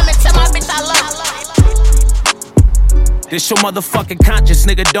racks coming. Tell my bitch I love. This your motherfucking conscience,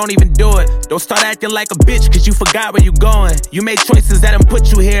 nigga, don't even do it. Don't start acting like a bitch, cause you forgot where you going. You made choices that done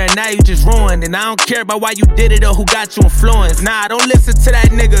put you here, and now you just ruined. And I don't care about why you did it or who got you influenced. Nah, don't listen to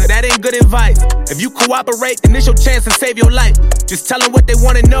that nigga, that ain't good advice. If you cooperate, then it's your chance to save your life. Just tell them what they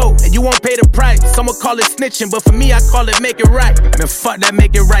wanna know, and you won't pay the price. Someone call it snitching, but for me, I call it make it right. Man, fuck that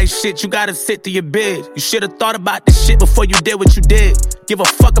make it right shit, you gotta sit to your bed. You should've thought about this shit before you did what you did. Give a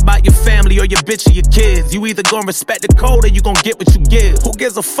fuck about your family or your bitch or your kids. You either gon' respect the code or you gon' get what you give. Who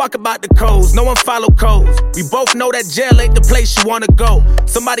gives a fuck about the codes? No one follow codes. We both know that jail ain't the place you wanna go.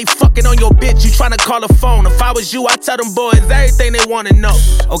 Somebody fucking on your bitch, you tryna call a phone. If I was you, I'd tell them boys everything they wanna know.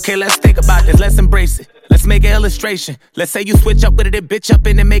 Okay, let's think about this, let's embrace it. Let's make an illustration. Let's say you switch up with it and bitch up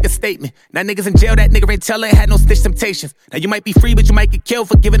in and make a statement. Now niggas in jail, that nigga ain't tell ain't had no snitch temptations. Now you might be free, but you might get killed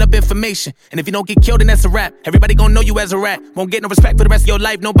for giving up information. And if you don't get killed, then that's a rap. Everybody gon' know you as a rat. Won't get no respect for the rest of your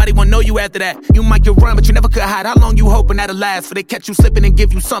life. Nobody won't know you after that. You might get run, but you never could hide. How long you hoping that'll last? For they catch you slipping and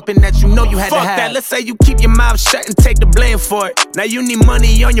give you something that you know you had to have. Fuck that, let's say you keep your mouth shut and take the blame for it. Now you need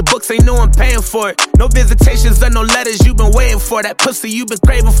money on your books, ain't no one paying for it. No visitations or no letters you been waiting for. That pussy you been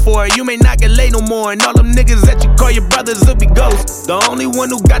craving for it. You may not get laid no more. And all them niggas that you call your brothers will be ghosts. The only one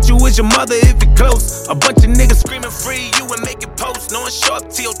who got you is your mother if you're close. A bunch of niggas screaming free you and making posts. No one show up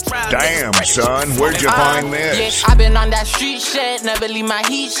till trial. Damn, son, where'd you find this? Yeah, I been on that street shit, never leave my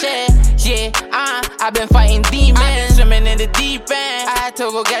heat shit. Yeah, I been fighting demons, swimming in the deep end. I had to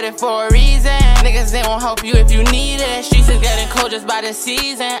go get it for a reason. Niggas, they won't help you if you need it. Streets is getting cold just by the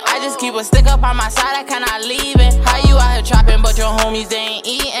season. I just keep a stick up on my side, I cannot leave it. How you out here trapping, but your homies, they ain't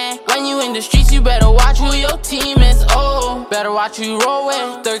eating. When you in the streets, you better watch who your team is. Oh, better watch who you roll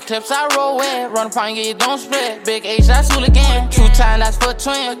with. 3rd clips I roll with. Run upon you, don't split. Big H, that's hooligan. True time, that's for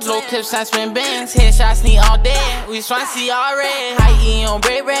twins. Low clips, and spin bins. Headshots, need all day. We tryna see all red. High E on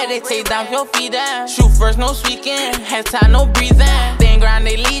break bread, they take down your feet down. Shoot first, no speaking. Head time, no breathing. They ain't grind,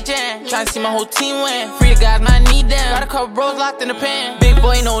 they legion. Tryna see my whole team win. Free the guys, man, need them. Got a couple bros locked in the pen. Big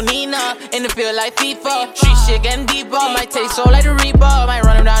boy, no Nina. In the field like FIFA. Street shit getting deeper. Might taste so like the Reaper. Might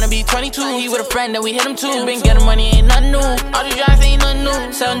run him down and be 22. He with a friend, then we hit him too. Been getting money, ain't nothing new. All the drugs ain't nothing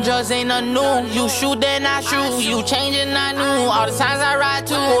new. Selling drugs ain't nothing new. You shoot, then I shoot. You changing, I knew. All the times I ride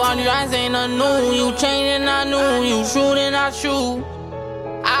too. All the drugs ain't nothing new. You changing, I knew. You shooting, I shoot.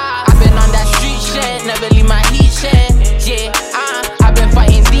 I've been on that street shit, never leave my heat shit. Yeah, I've been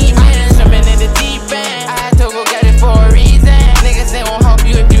fighting demons, swimming in the deep end. I had to go get it for a reason. Niggas, they won't help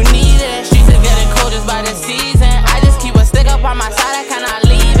you if you need it. Streets is getting cold just by the season. I just keep a stick up on my side, I cannot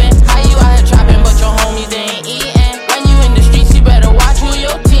leave it. How you out here trapping, but your homies, they ain't eating. When you in the streets, you better watch who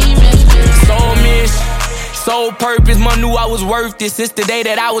your team is. Soul mission, sole purpose, mom knew I was worth it. Since the day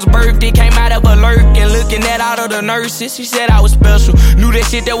that I was birthed, it came out of a lurk. And looking at all of the nurses, she said I was special. Knew that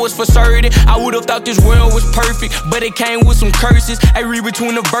shit that was for certain. I would've thought this world was perfect, but it came with some curses. I read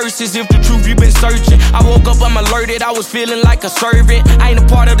between the verses, if the truth you been searching. I woke up, I'm alerted, I was feeling like a servant. I ain't a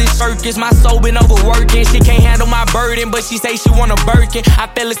part of this circus, my soul been overworking. She can't handle my burden, but she say she want a Birkin. I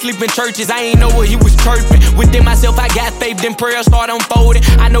fell asleep in churches, I ain't know what he was chirping. Within myself, I got faith, then prayers start unfolding.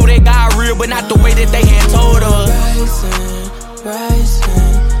 I know that God real, but not the way that they had told us. Rising,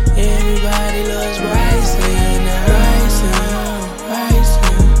 rising, everybody loves rising, rising,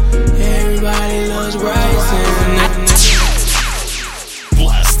 rising, everybody loves rising.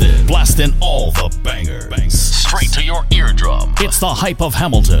 Blasting all the bangers. Straight to your eardrum. It's the hype of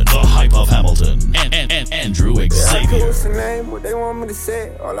Hamilton. The hype of Hamilton. And Andrew Xavier. What's the name? What they want me to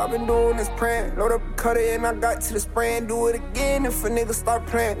say? All I've been doing is praying. Load up a cutter and I got to the spray and do it again if a nigga start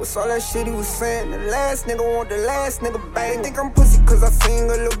playing. What's all that shit he was saying? The last nigga want the last nigga bang. They think I'm pussy cause I sing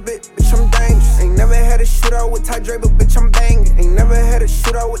a little bit. Bitch, I'm dangerous. Ain't never had a shootout with Ty Dre, but bitch, I'm banging. Ain't never had a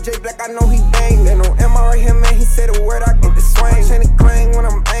shootout with Jay Black, I know he banged. And on MR right here, man, he said a word, I get the swing. Chain and clang when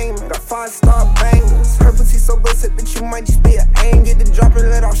I'm aiming. Got 5-star bangers. Her pussy so good, said bitch, you might just be an aim. Get the drop and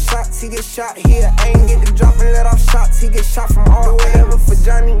let off shots, he get shot here. Aim, get the drop and let off shots, he get shot from all. Do whatever for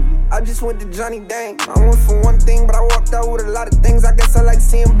Johnny, I just went to Johnny Dang. I went for one thing, but I walked out with a lot of things. I guess I like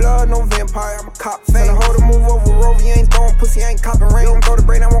seeing blood, no vampire, I'm a cop fan. Tell the hoe to move over, Rover, you ain't throwing pussy, I ain't copping rain. Don't throw the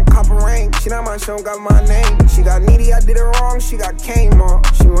brain, I won't cop a ring. She not my show, got my name. She got needy, I did it wrong, she got came on.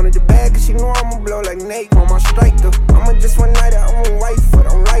 She wanted the bag, cause she knew I'ma blow like Nate. On my strike though, I'ma just one night, I won't wait for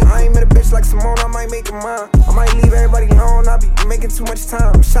them light. I ain't met a bitch like Simone, I might make it mine. I might leave everybody alone, I be making too much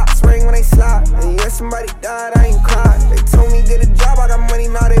time. Shots ring when they slide, and yeah, somebody died, I ain't cried. They told me get a job, I got money,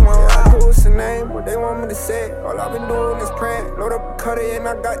 now they want ride. What's the name? What they want me to say? All I've been doing is praying. Load up a cutter and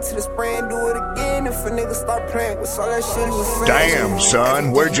I got to the spray and do it again if a nigga start playing. What's all that shit he was saying? Damn,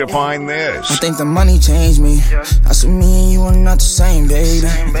 son, where'd you find this? I think the money changed me. I said me and you are not the same, baby.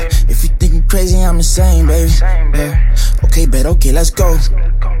 If you think I'm crazy, I'm the same, baby. Yeah. Okay, bet, okay, let's go.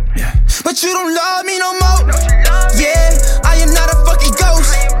 Yeah. But you don't love me no more. Yeah, I am not a fucking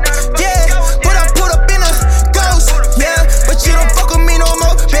ghost. Yeah, but I put up in a ghost. Yeah, but you don't fuck with me no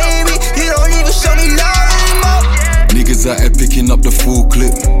more, baby. You don't even show me love anymore. Niggas out here picking up the full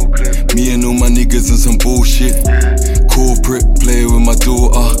clip. Me and all my niggas and some bullshit. Corporate, play with my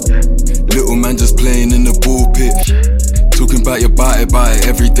daughter. Little man just playing in the bullpit. Talking about your body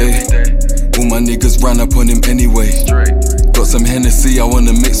every day. All my niggas ran up on him anyway. Got some Hennessy I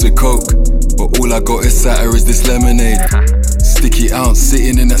wanna mix with Coke, but all I got is Satter is this lemonade. Sticky ounce,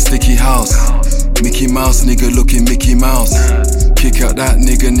 sitting in that sticky house. Mickey Mouse, nigga looking Mickey Mouse. Kick out that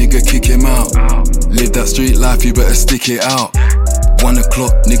nigga, kick him out. Live that street life, you better stick it out. 1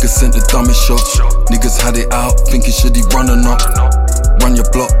 o'clock, niggas sent the dumbest shot. Niggas had it out, thinking should he run or not. Run your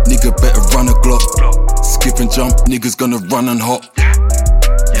block, nigga better run a Glock. Skip and jump, niggas gonna run and hop.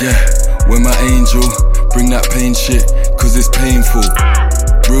 Yeah, when my angel, bring that pain shit, cause it's painful.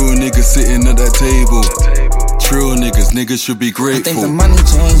 Real niggas sitting at that table. Trill niggas should be grateful. I think the money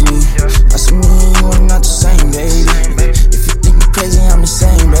changed me. I said me and you are not the same, baby. If you think I'm crazy, I'm the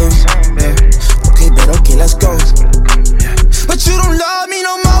same, baby. Yeah. Okay, bet, okay, let's go. But you don't love me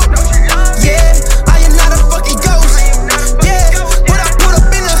no more. Yeah, I am not a fucking ghost. Yeah, but I put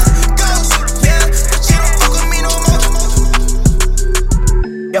up in a ghost. Yeah, but you don't fuck with me no more.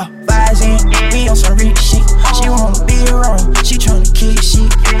 Yo, vibes in, we on some rich shit. She wanna be around, she tryna kick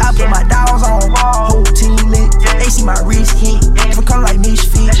shit. I put my dogs on, whole team lit. They see my wrist hit, never come like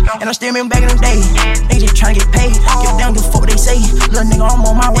misfit. And I'm still back in the day, they just tryna get paid. Give down, give a fuck what they say. Little nigga, I'm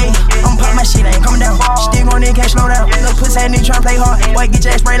on my way. I'm pop my shit, I ain't coming down. Still gon' nigga, can't slow down. Little pussy ass nigga tryna play hard. Boy, get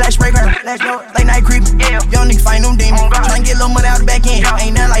your ass spray like spray ground. Let's go, late night creepin'. Young nigga fight them demons. Tryna get a little money out the back end.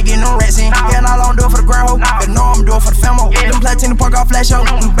 Ain't nothing like getting no rats in. Hell, all I'm doing for the ground hoe. But no, I'm doing for the famo. Them platinum park off flash hoe.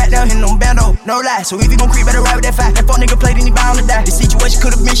 Back down hitting them bando. No lie, so if you gon' creep, better ride with that fight. That fuck nigga played, then he bound to die. The situation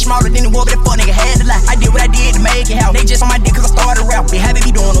could've been smaller than it was, but that fuck nigga had to lie. I did what I did to make it happen. They just on my dick cause I started rap. They happy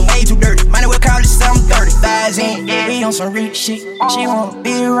be doing them way too dirty. Might as well call it 730. Thighs in, we on some rich shit. She wanna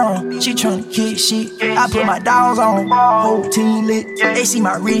be around, she tryna kick shit. I put my dogs on, whole team lit. They see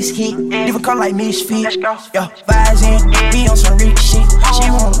my wrist hit, different color like misfit. Yo, vibes in, we on some rich shit. She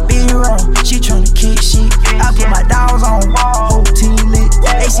wanna be around, she tryna kick shit. I put my dogs on, whole team lit.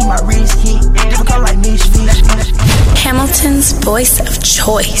 They see my wrist hit, different color like misfit. Hamilton's voice of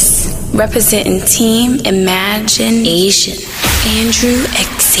choice, representing Team Imagine Asian, Andrew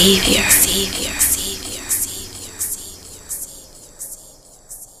Xavier.